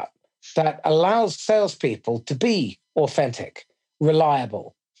the gut that allows salespeople to be authentic,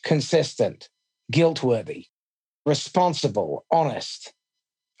 reliable, consistent, guilt-worthy, responsible, honest,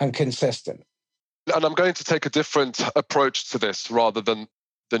 and consistent? And I'm going to take a different approach to this rather than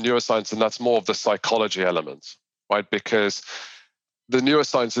the neuroscience, and that's more of the psychology element, right? Because the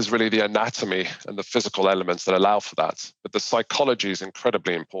neuroscience is really the anatomy and the physical elements that allow for that. But the psychology is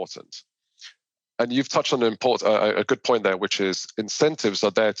incredibly important. And you've touched on a good point there, which is incentives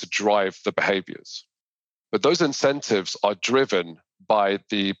are there to drive the behaviors. But those incentives are driven by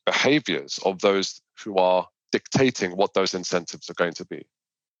the behaviors of those who are dictating what those incentives are going to be.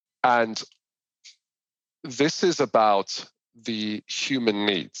 And this is about the human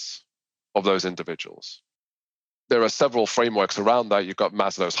needs of those individuals. There are several frameworks around that. You've got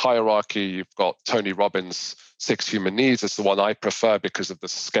Maslow's hierarchy. You've got Tony Robbins' 6 human needs. It's the one I prefer because of the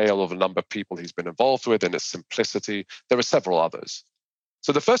scale of the number of people he's been involved with and its simplicity. There are several others.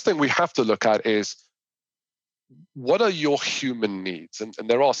 So the first thing we have to look at is, what are your human needs? And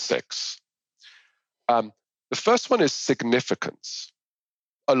there are 6. The first one is significance.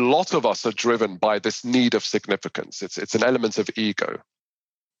 A lot of us are driven by this need of significance. It's an element of ego.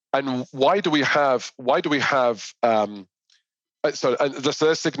 And why do we have so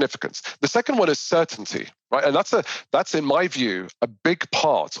there's significance. The second one is certainty, right? And that's in my view a big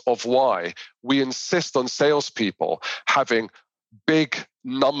part of why we insist on salespeople having big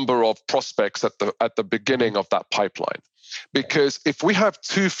number of prospects at the beginning of that pipeline. Because if we have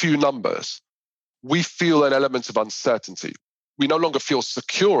too few numbers, we feel an element of uncertainty. We no longer feel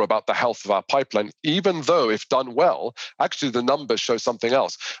secure about the health of our pipeline, even though if done well, actually the numbers show something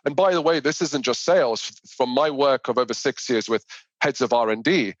else. And by the way, this isn't just sales. From my work of over 6 years with heads of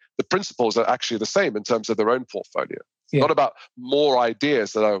R&D, the principles are actually the same in terms of their own portfolio. Yeah. Not about more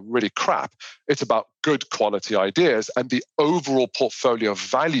ideas that are really crap. It's about good quality ideas, and the overall portfolio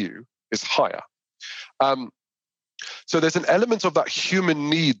value is higher. So there's an element of that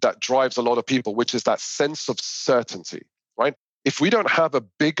human need that drives a lot of people, which is that sense of certainty, right? If we don't have a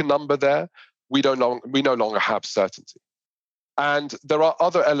big number there, we no longer have certainty. And there are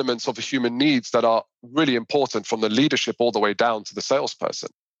other elements of the human needs that are really important, from the leadership all the way down to the salesperson.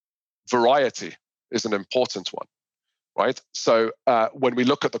 Variety is an important one, right? So when we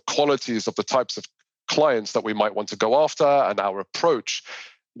look at the qualities of the types of clients that we might want to go after and our approach,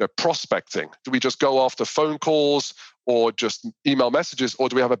 prospecting, do we just go after phone calls or just email messages, or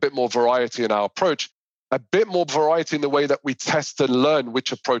do we have a bit more variety in our approach? A bit more variety in the way that we test and learn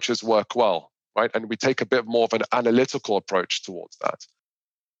which approaches work well, right? And we take a bit more of an analytical approach towards that.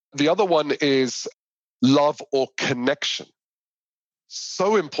 The other one is love or connection.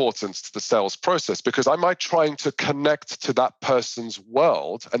 So important to the sales process, because am I trying to connect to that person's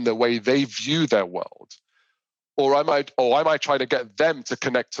world and the way they view their world? Or am I trying to get them to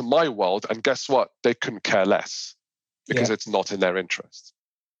connect to my world? And guess what? They couldn't care less because it's not in their interest.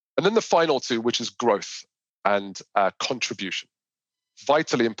 And then the final two, which is growth and contribution.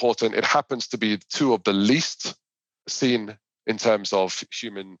 Vitally important. It happens to be 2 of the least seen in terms of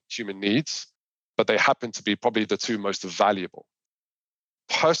human needs, but they happen to be probably the 2 most valuable.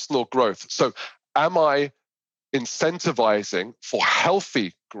 Personal growth. So am I incentivizing for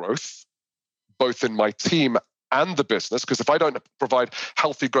healthy growth, both in my team and the business? Because if I don't provide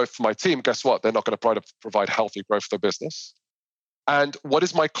healthy growth for my team, guess what? They're not going to provide healthy growth for the business. And what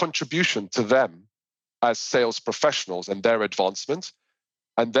is my contribution to them as sales professionals and their advancement?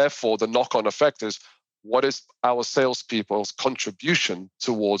 And therefore, the knock-on effect is, what is our salespeople's contribution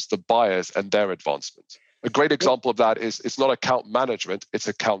towards the buyers and their advancement? A great example of that is, it's not account management, it's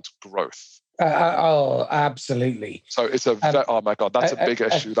account growth. Absolutely. So it's oh my God, that's a big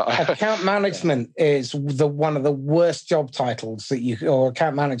issue. Account management is one of the worst job titles that or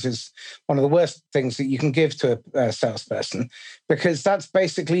account managers, one of the worst things that you can give to a salesperson, because that's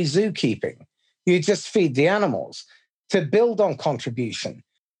basically zookeeping. You just feed the animals. To build on contribution,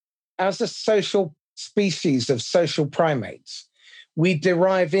 as a social species of social primates, we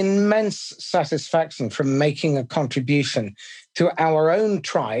derive immense satisfaction from making a contribution to our own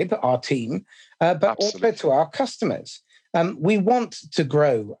tribe, our team, but Absolutely. also to our customers. We want to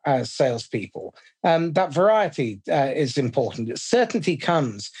grow as salespeople. That variety is important. Certainty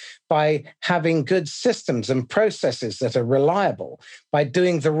comes by having good systems and processes that are reliable, by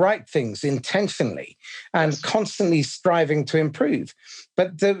doing the right things intentionally and constantly striving to improve.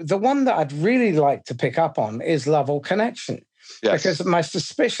 But the one that I'd really like to pick up on is love or connection. Yes. Because my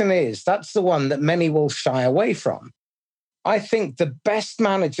suspicion is that's the one that many will shy away from. I think the best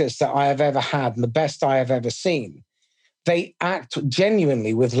managers that I have ever had and the best I have ever seen, they act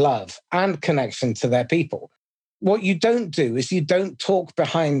genuinely with love and connection to their people. What you don't do is you don't talk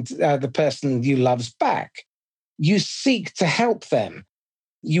behind the person you love's back. You seek to help them.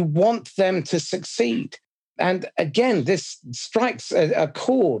 You want them to succeed. And again, this strikes a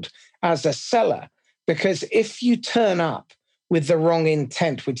chord as a seller, because if you turn up with the wrong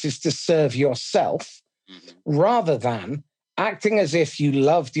intent, which is to serve yourself, rather than acting as if you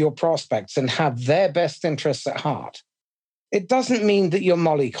loved your prospects and have their best interests at heart, it doesn't mean that you're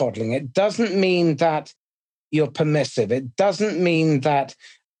mollycoddling. It doesn't mean that you're permissive. It doesn't mean that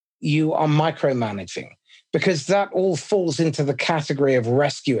you are micromanaging, because that all falls into the category of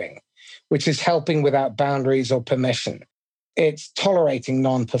rescuing, which is helping without boundaries or permission. It's tolerating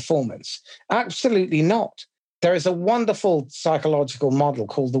non-performance. Absolutely not. There is a wonderful psychological model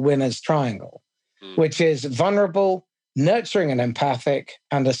called the winner's triangle, which is vulnerable, nurturing and empathic,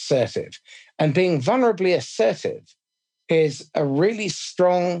 and assertive. And being vulnerably assertive is a really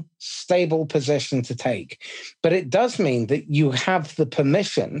strong, stable position to take. But it does mean that you have the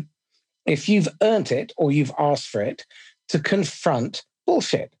permission, if you've earned it or you've asked for it, to confront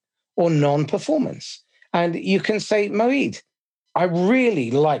bullshit or non-performance. And you can say, Moeed, I really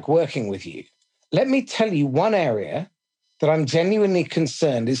like working with you. Let me tell you one area that I'm genuinely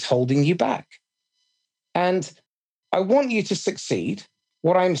concerned is holding you back. And I want you to succeed.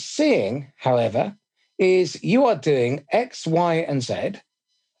 What I'm seeing, however, is you are doing X, Y, and Z,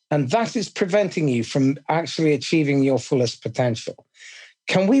 and that is preventing you from actually achieving your fullest potential.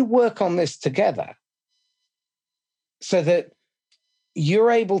 Can we work on this together so that you're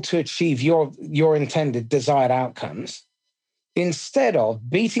able to achieve your intended desired outcomes, instead of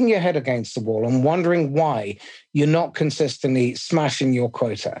beating your head against the wall and wondering why you're not consistently smashing your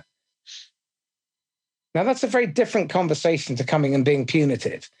quota? Now, that's a very different conversation to coming and being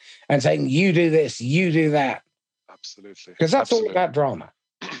punitive and saying, you do this, you do that. Absolutely. Because that's all about drama.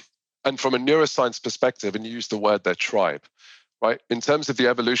 And from a neuroscience perspective, and you use the word their tribe, right? In terms of the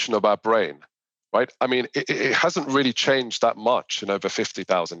evolution of our brain, right? I mean, it hasn't really changed that much in over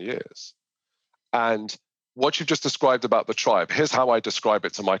 50,000 years. And what you've just described about the tribe, here's how I describe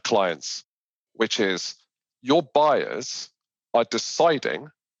it to my clients, which is your buyers are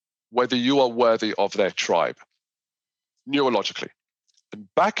deciding whether you are worthy of their tribe neurologically. And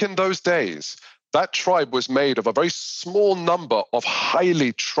back in those days, that tribe was made of a very small number of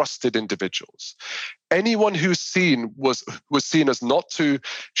highly trusted individuals. Anyone who's seen was seen as not to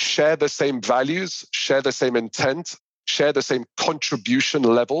share the same values, share the same intent, share the same contribution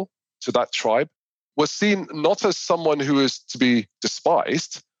level to that tribe, was seen not as someone who is to be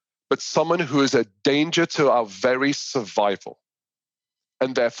despised, but someone who is a danger to our very survival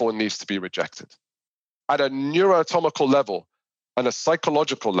and therefore needs to be rejected. At a neuroanatomical level and a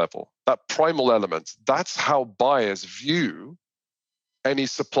psychological level, that primal element, that's how buyers view any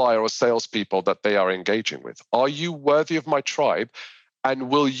supplier or salespeople that they are engaging with. Are you worthy of my tribe? And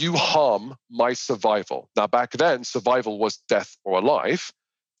will you harm my survival? Now, back then, survival was death or alive.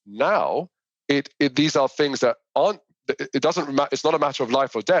 Now, these are things that aren't, it doesn't matter, it's not a matter of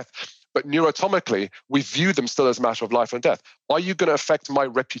life or death, but neuroatomically, we view them still as a matter of life and death. Are you going to affect my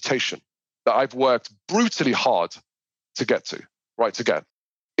reputation that I've worked brutally hard to get to, right, to get?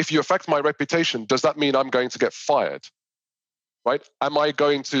 If you affect my reputation, does that mean I'm going to get fired, right? Am I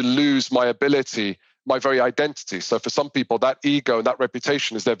going to lose my ability, my very identity? So for some people, that ego and that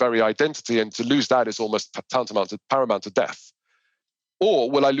reputation is their very identity, and to lose that is almost paramount to death. Or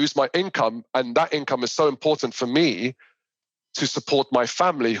will I lose my income, and that income is so important for me to support my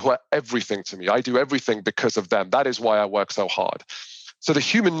family, who are everything to me. I do everything because of them. That is why I work so hard. So the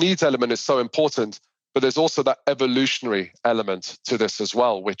human needs element is so important, but there's also that evolutionary element to this as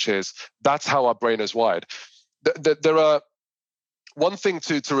well, which is that's how our brain is wired. There are one thing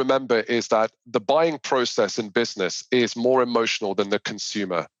to remember is that the buying process in business is more emotional than the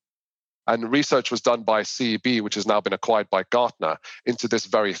consumer. And research was done by CEB, which has now been acquired by Gartner, into this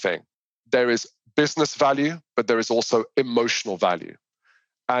very thing. There is business value, but there is also emotional value.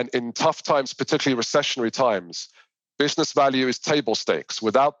 And in tough times, particularly recessionary times, business value is table stakes.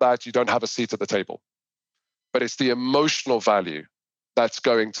 Without that, you don't have a seat at the table. But it's the emotional value that's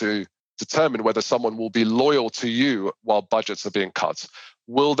going to determine whether someone will be loyal to you while budgets are being cut.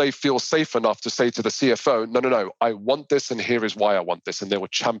 Will they feel safe enough to say to the CFO, no, I want this and here is why I want this, and they will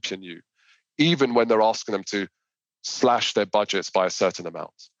champion you, even when they're asking them to slash their budgets by a certain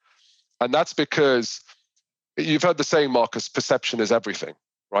amount. And that's because you've heard the saying, Marcus, perception is everything,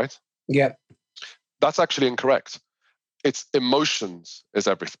 right? Yeah. That's actually incorrect. It's emotions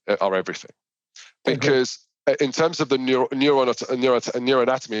are everything. Because in terms of the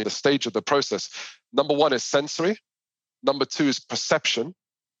neuroanatomy, the stage of the process, number one is sensory. Number two is perception.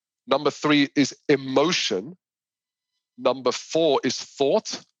 Number three is emotion. Number four is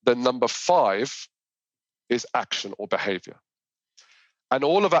thought. Then number five is action or behavior. And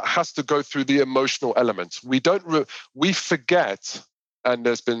all of that has to go through the emotional elements. We forget, and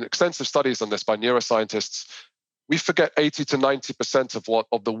there's been extensive studies on this by neuroscientists, we forget 80 to 90%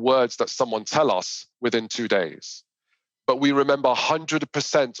 of the words that someone tell us within 2 days. But we remember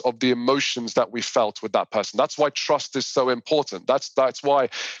 100% of the emotions that we felt with that person. That's why trust is so important. That's why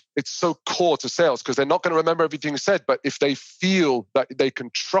it's so core to sales, because they're not going to remember everything you said. But if they feel that they can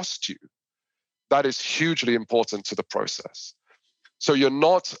trust you, that is hugely important to the process. So you're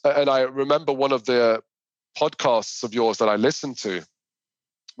not, and I remember one of the podcasts of yours that I listened to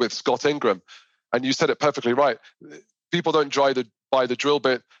with Scott Ingram, and you said it perfectly right. People don't buy the drill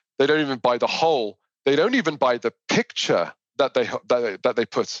bit. They don't even buy the hole. They don't even buy the picture that they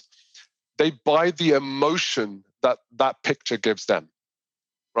put. They buy the emotion that picture gives them,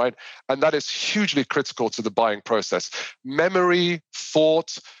 right? And that is hugely critical to the buying process. Memory,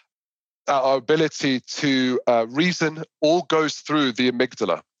 thought, our ability to reason all goes through the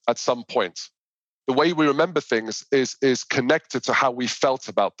amygdala at some point. The way we remember things is connected to how we felt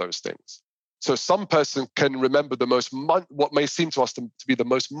about those things. So some person can remember what may seem to us to be the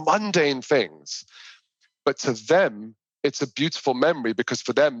most mundane things, but to them, it's a beautiful memory because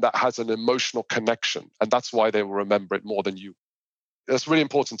for them, that has an emotional connection. And that's why they will remember it more than you. It's really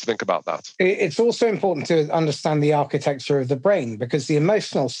important to think about that. It's also important to understand the architecture of the brain because the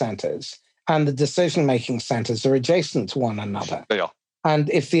emotional centers and the decision-making centers are adjacent to one another. They are. And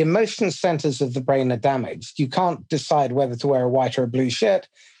if the emotion centers of the brain are damaged, you can't decide whether to wear a white or a blue shirt,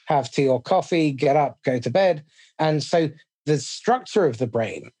 have tea or coffee, get up, go to bed. And so the structure of the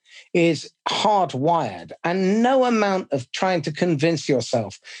brain is hardwired, and no amount of trying to convince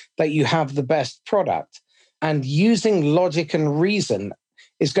yourself that you have the best product and using logic and reason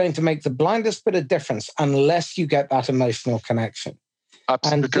is going to make the blindest bit of difference unless you get that emotional connection.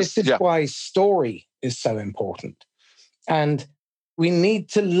 Absolutely. And this is why story is so important. And we need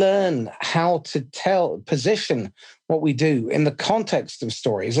to learn how to position what we do in the context of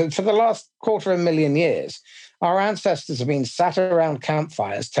stories. And for the last 250,000 years, our ancestors have been sat around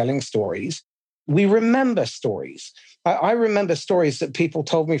campfires telling stories. We remember stories. I remember stories that people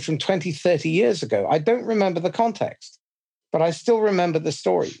told me from 20, 30 years ago. I don't remember the context, but I still remember the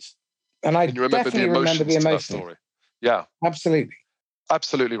stories. And I definitely remember the emotion. Story. Yeah. Absolutely.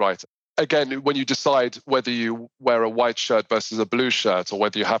 Absolutely right. Again, when you decide whether you wear a white shirt versus a blue shirt or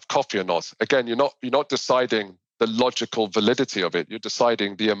whether you have coffee or not, again, you're not deciding the logical validity of it. You're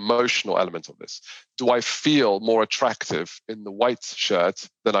deciding the emotional element of this. Do I feel more attractive in the white shirt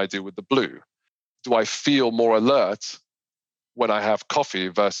than I do with the blue? Do I feel more alert when I have coffee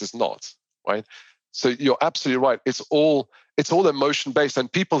versus not? Right? So you're absolutely right. It's all emotion based.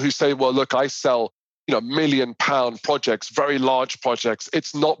 And people who say, well, look, I sell £1 million projects, very large projects.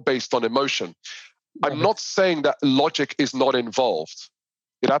 It's not based on emotion. I'm not saying that logic is not involved.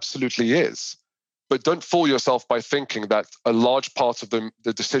 It absolutely is. But don't fool yourself by thinking that a large part of the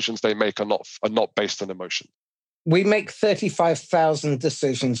decisions they make are not based on emotion. We make 35,000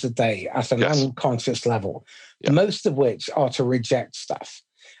 decisions a day at an unconscious level, most of which are to reject stuff.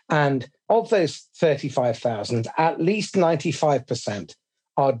 And of those 35,000, at least 95%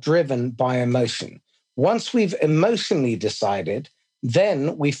 are driven by emotion. Once we've emotionally decided,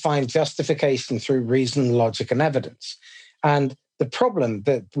 then we find justification through reason, logic, and evidence. And the problem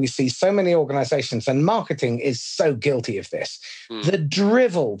that we see so many organizations, and marketing is so guilty of this, the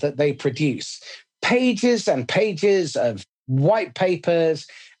drivel that they produce, pages and pages of white papers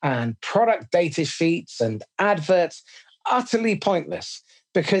and product data sheets and adverts, utterly pointless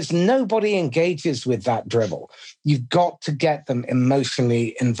because nobody engages with that drivel. You've got to get them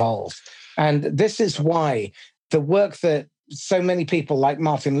emotionally involved. And this is why the work that so many people like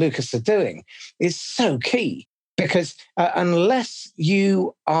Martin Lucas are doing is so key. Because unless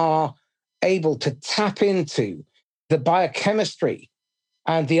you are able to tap into the biochemistry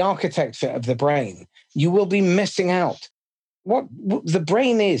and the architecture of the brain, you will be missing out. What the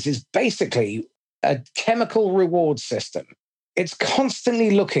brain is basically a chemical reward system. It's constantly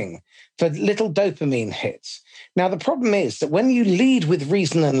looking for little dopamine hits. Now, the problem is that when you lead with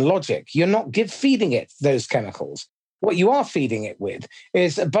reason and logic, you're not feeding it those chemicals. What you are feeding it with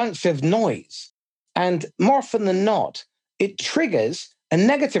is a bunch of noise. And more often than not, it triggers a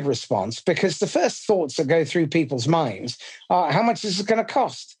negative response because the first thoughts that go through people's minds are, how much is it going to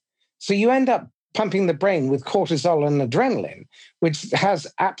cost? So you end up pumping the brain with cortisol and adrenaline, which has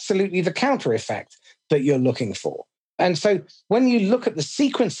absolutely the counter effect that you're looking for. And so when you look at the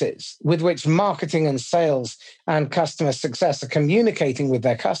sequences with which marketing and sales and customer success are communicating with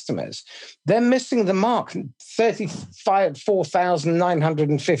their customers, they're missing the mark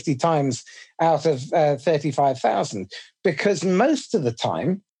 4,950 times out of 35,000, because most of the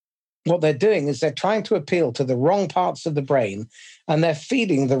time, what they're doing is they're trying to appeal to the wrong parts of the brain, and they're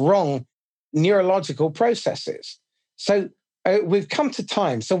feeding the wrong neurological processes. So we've come to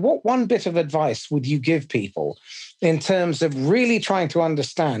time. So what one bit of advice would you give people in terms of really trying to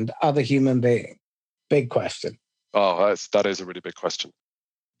understand other human beings? Big question. Oh, that is a really big question.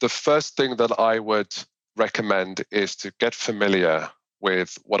 The first thing that I would recommend is to get familiar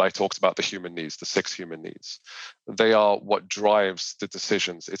with what I talked about, the human needs, the 6 human needs. They are what drives the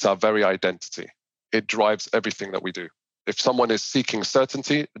decisions. It's our very identity. It drives everything that we do. If someone is seeking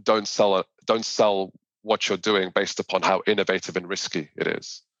certainty, don't sell what you're doing based upon how innovative and risky it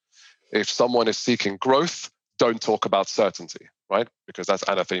is. If someone is seeking growth, don't talk about certainty, right? Because that's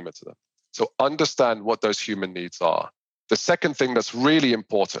anathema to them. So understand what those human needs are. The second thing that's really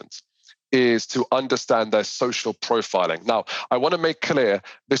important is to understand their social profiling. Now, I want to make clear,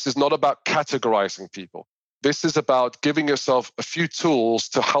 this is not about categorizing people. This is about giving yourself a few tools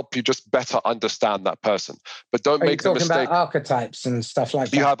to help you just better understand that person. But don't make the mistake. Are you talking about archetypes and stuff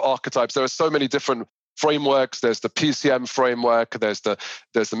like that? You have archetypes. There are so many different frameworks. There's the PCM framework. There's the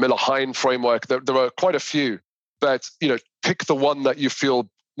Miller-Hein framework. There are quite a few. But pick the one that you feel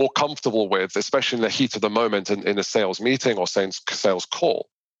more comfortable with, especially in the heat of the moment in a sales meeting or sales call.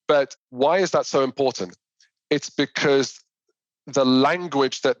 But why is that so important? It's because the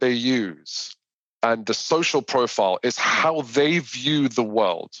language that they use and the social profile is how they view the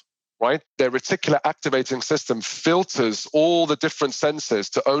world, right? Their reticular activating system filters all the different senses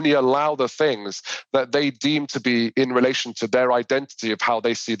to only allow the things that they deem to be in relation to their identity of how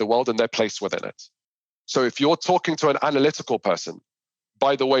they see the world and their place within it. So if you're talking to an analytical person,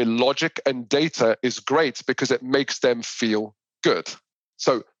 by the way, logic and data is great because it makes them feel good.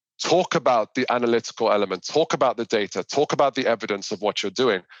 So talk about the analytical element, talk about the data, talk about the evidence of what you're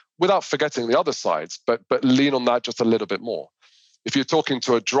doing without forgetting the other sides, but lean on that just a little bit more. If you're talking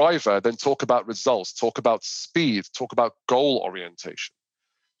to a driver, then talk about results, talk about speed, talk about goal orientation.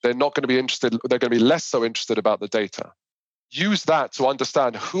 They're not going to be interested, they're going to be less so interested about the data. Use that to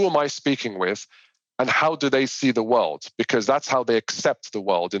understand who am I speaking with and how do they see the world, because that's how they accept the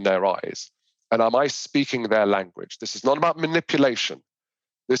world in their eyes. And am I speaking their language? This is not about manipulation.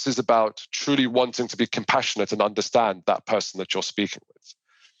 This is about truly wanting to be compassionate and understand that person that you're speaking with.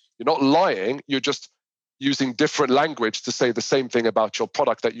 You're not lying, you're just using different language to say the same thing about your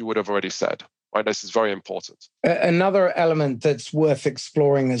product that you would have already said. Right? This is very important. Another element that's worth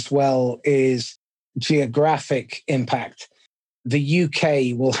exploring as well is geographic impact. The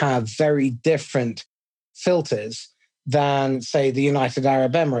UK will have very different filters than, say, the United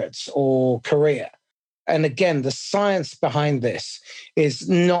Arab Emirates or Korea. And again, the science behind this is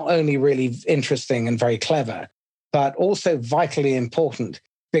not only really interesting and very clever, but also vitally important,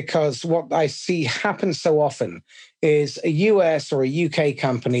 because what I see happen so often is a US or a UK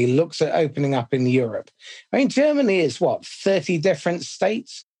company looks at opening up in Europe. I mean, Germany is 30 different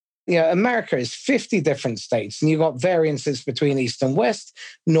states? America is 50 different states, and you've got variances between East and West,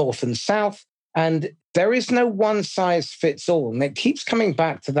 North and South, and there is no one size fits all. And it keeps coming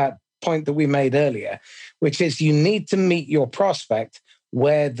back to that point that we made earlier, which is you need to meet your prospect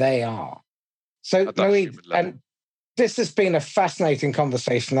where they are. So, Louis, and this has been a fascinating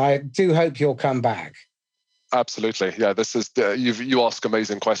conversation. I do hope you'll come back. Absolutely. Yeah, this is you ask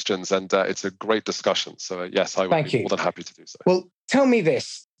amazing questions, and it's a great discussion. So yes, I would be more than happy to do so. Well, tell me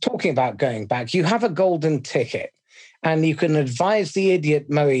this, talking about going back, you have a golden ticket and you can advise the idiot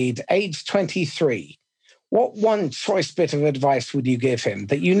Moeed, age 23. What one choice bit of advice would you give him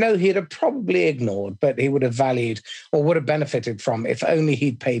that he'd have probably ignored, but he would have valued or would have benefited from if only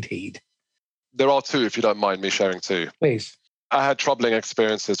he'd paid heed? There are two, if you don't mind me sharing two. Please. I had troubling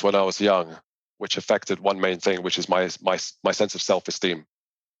experiences when I was young, which affected one main thing, which is my sense of self-esteem.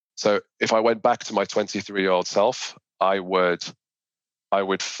 So if I went back to my 23-year-old self, I would I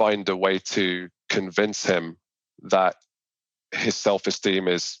would find a way to convince him that his self-esteem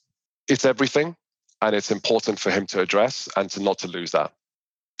it's everything, and it's important for him to address and to not to lose that.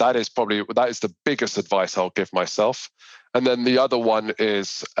 That is the biggest advice I'll give myself. And then the other one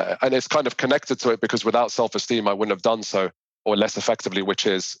is, and it's kind of connected to it, because without self-esteem, I wouldn't have done so, or less effectively, which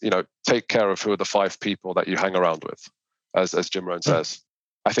is, take care of who are the 5 people that you hang around with, as Jim Rohn says.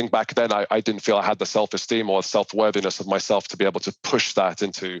 I think back then I didn't feel I had the self-esteem or self-worthiness of myself to be able to push that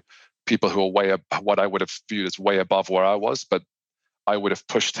into people who are what I would have viewed as way above where I was, but I would have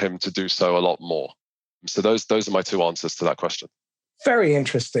pushed him to do so a lot more. So those are my 2 answers to that question. Very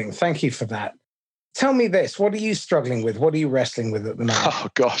interesting. Thank you for that. Tell me this, what are you struggling with? What are you wrestling with at the moment? Oh,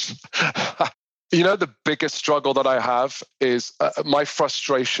 gosh. The biggest struggle that I have is my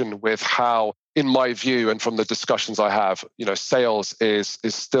frustration with how, in my view, and from the discussions I have, sales is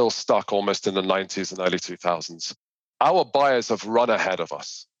still stuck almost in the 90s and early 2000s. Our buyers have run ahead of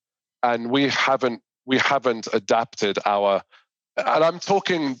us, and we haven't adapted our. And I'm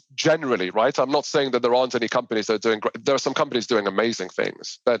talking generally, right? I'm not saying that there aren't any companies that are doing great. There are some companies doing amazing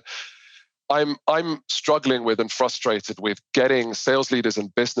things, but I'm struggling with and frustrated with getting sales leaders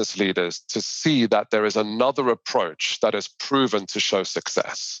and business leaders to see that there is another approach that is proven to show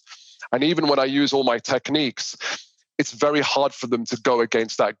success. And even when I use all my techniques, it's very hard for them to go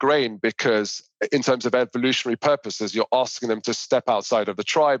against that grain, because in terms of evolutionary purposes, you're asking them to step outside of the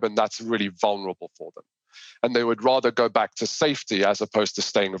tribe, and that's really vulnerable for them. And they would rather go back to safety as opposed to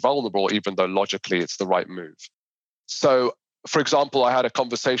staying vulnerable, even though logically it's the right move. So, for example, I had a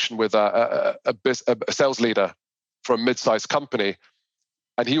conversation with a sales leader for a mid-sized company,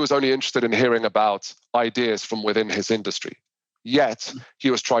 and he was only interested in hearing about ideas from within his industry. Yet,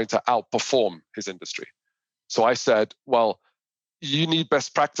 he was trying to outperform his industry. So I said, well, you need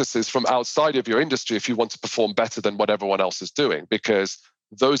best practices from outside of your industry if you want to perform better than what everyone else is doing, because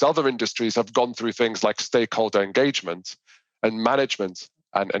those other industries have gone through things like stakeholder engagement and management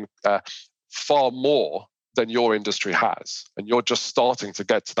and far more than your industry has. And you're just starting to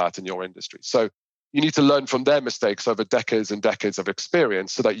get to that in your industry. So you need to learn from their mistakes over decades and decades of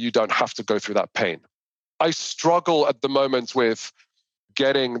experience so that you don't have to go through that pain. I struggle at the moment with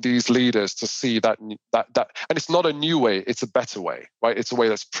getting these leaders to see that, and it's not a new way, it's a better way, right? It's a way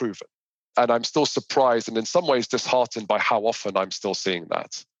that's proven. And I'm still surprised and in some ways disheartened by how often I'm still seeing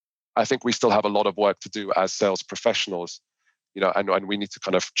that. I think we still have a lot of work to do as sales professionals, and we need to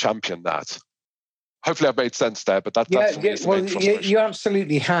kind of champion that. Hopefully I've made sense there, but that's for me is the main frustration. You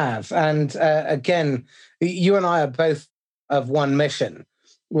absolutely have. And again, you and I are both of one mission,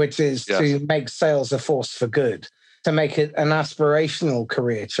 which is to make sales a force for good, to make it an aspirational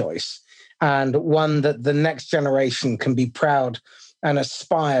career choice, and one that the next generation can be proud and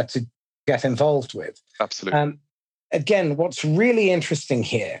aspire to get involved with. Absolutely. Again, what's really interesting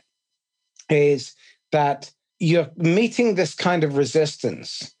here is that you're meeting this kind of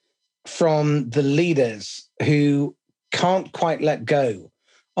resistance from the leaders who can't quite let go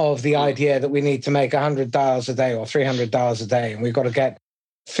of the idea that we need to make $100 a day or $300 a day, and we've got to get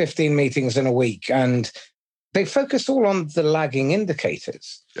 15 meetings in a week. And they focus all on the lagging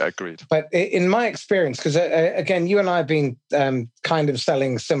indicators. Yeah, agreed. But in my experience, because again, you and I have been kind of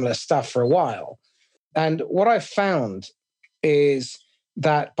selling similar stuff for a while. And what I've found is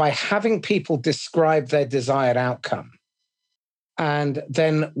that by having people describe their desired outcome and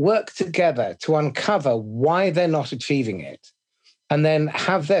then work together to uncover why they're not achieving it, and then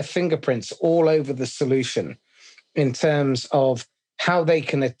have their fingerprints all over the solution in terms of how they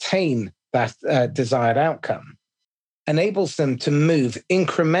can attain that desired outcome, enables them to move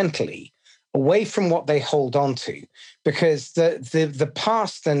incrementally away from what they hold on to, because the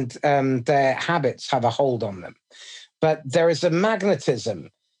past and their habits have a hold on them. But there is a magnetism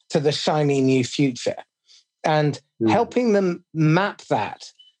to the shiny new future, and helping them map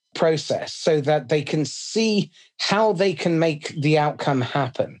that process so that they can see how they can make the outcome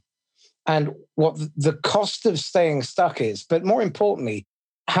happen and what the cost of staying stuck is, but more importantly,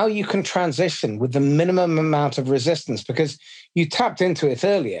 how you can transition with the minimum amount of resistance, because you tapped into it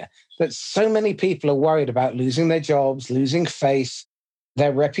earlier, that so many people are worried about losing their jobs, losing face,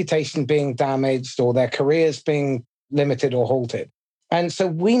 their reputation being damaged, or their careers being limited or halted. And so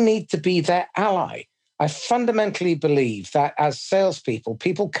we need to be their ally. I fundamentally believe that as salespeople,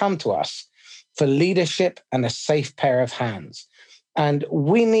 people come to us for leadership and a safe pair of hands. And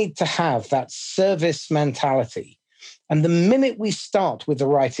we need to have that service mentality. And the minute we start with the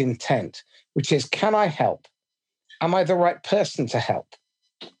right intent, which is, can I help? Am I the right person to help?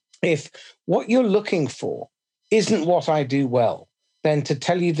 If what you're looking for isn't what I do well, then to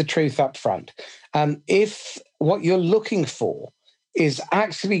tell you the truth up front, if what you're looking for is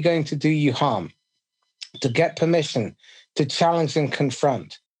actually going to do you harm, to get permission to challenge and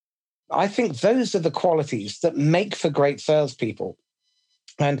confront. I think those are the qualities that make for great salespeople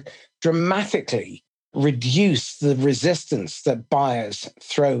and dramatically reduce the resistance that buyers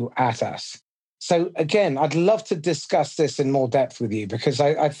throw at us. So again, I'd love to discuss this in more depth with you, because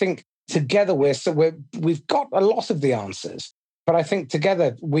I think together we've got a lot of the answers, but I think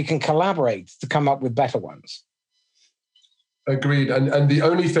together we can collaborate to come up with better ones. Agreed. And the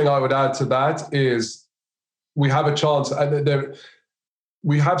only thing I would add to that is we have a chance.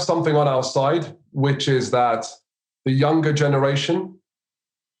 We have something on our side, which is that the younger generation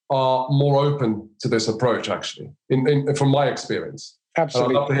are more open to this approach, actually, from my experience.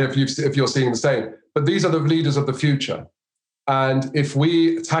 Absolutely. And I'd love to hear if you're seeing the same. But these are the leaders of the future. And if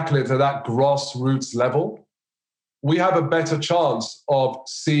we tackle it at that grassroots level, we have a better chance of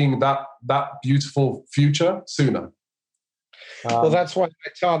seeing that beautiful future sooner. Well, that's why I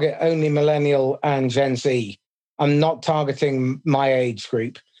target only Millennial and Gen Z. I'm not targeting my age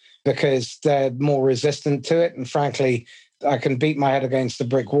group because they're more resistant to it. And frankly, I can beat my head against the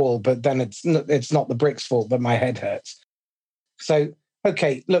brick wall, but then it's not the brick's fault, but my head hurts. So,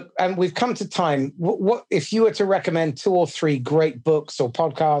 okay, look, and we've come to time. What if you were to recommend 2 or 3 great books or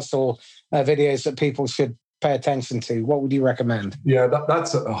podcasts or videos that people should pay attention to? What would you recommend? Yeah,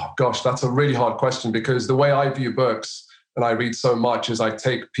 that's a really hard question, because the way I view books, and I read so much, is I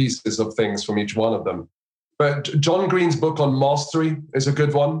take pieces of things from each one of them. But John Green's book on mastery is a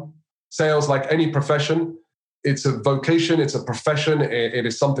good one. Sales, like any profession, it's a vocation, it's a profession. It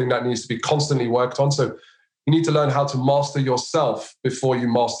is something that needs to be constantly worked on. So you need to learn how to master yourself before you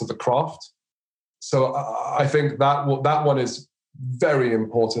master the craft. So I think that one is very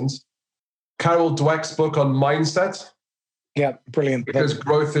important. Carol Dweck's book on mindset. Yeah, brilliant. Because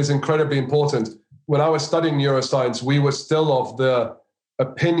growth is incredibly important. When I was studying neuroscience, we were still of the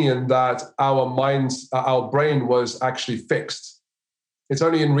opinion that our brain was actually fixed. It's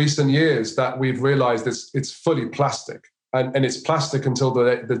only in recent years that we've realized it's fully plastic, and it's plastic until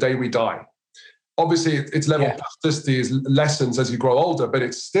the day we die. Obviously, its level of plasticity lessens as you grow older, but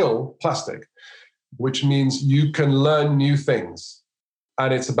it's still plastic, which means you can learn new things.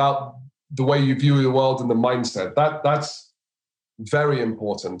 And it's about the way you view the world and the mindset. That's very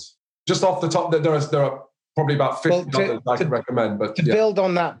important. Just off the top, there are probably about 50 others I could recommend. But to build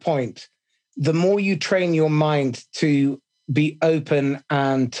on that point, the more you train your mind to be open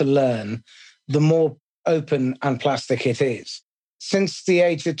and to learn, the more open and plastic it is. Since the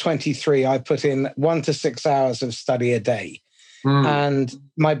age of 23, I put in 1 to 6 hours of study a day. And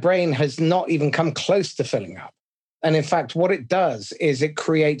my brain has not even come close to filling up. And in fact, what it does is it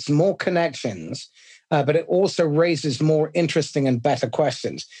creates more connections, but it also raises more interesting and better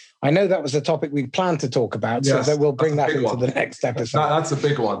questions. I know that was a topic we planned to talk about, so that we'll bring that into the next episode. That's a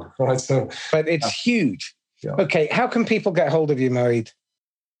big one. Right? But it's huge. Yeah. Okay, how can people get hold of you, Moeed?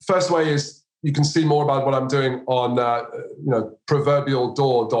 First way is you can see more about what I'm doing on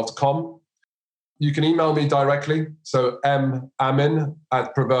proverbialdoor.com. You can email me directly, so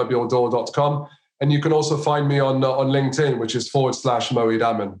mamin@proverbialdoor.com. And you can also find me on LinkedIn, which is /Moeed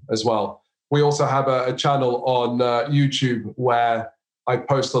Amin as well. We also have a channel on YouTube where I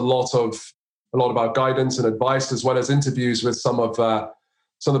post a lot about guidance and advice, as well as interviews with some of the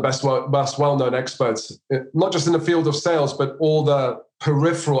best well-known experts, not just in the field of sales, but all the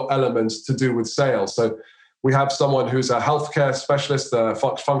peripheral elements to do with sales. So we have someone who's a healthcare specialist,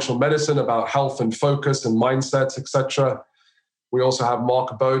 functional medicine, about health and focus and mindset, etc. We also have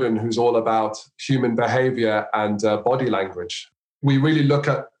Mark Bowden, who's all about human behavior and body language. We really look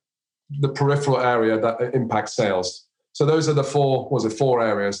at the peripheral area that impacts sales. So those are the four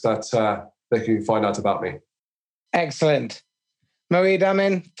areas that they can find out about me. Excellent. Moeed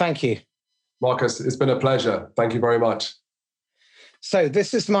Amin, thank you. Marcus, it's been a pleasure. Thank you very much. So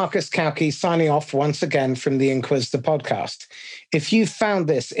this is Marcus Cauchi signing off once again from the Inquisitor podcast. If you found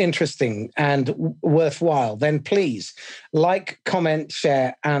this interesting and worthwhile, then please like, comment,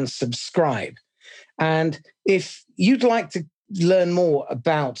 share, and subscribe. And if you'd like to learn more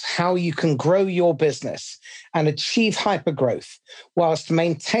about how you can grow your business and achieve hypergrowth whilst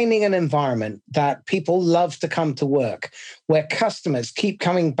maintaining an environment that people love to come to work, where customers keep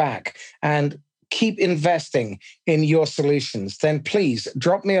coming back and keep investing in your solutions, then please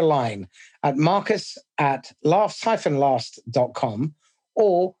drop me a line at marcus@laughs-last.com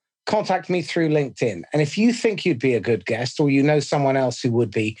or contact me through LinkedIn. And if you think you'd be a good guest or you know someone else who would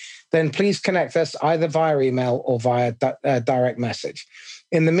be, then please connect us either via email or via direct message.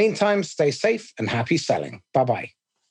 In the meantime, stay safe and happy selling. Bye-bye.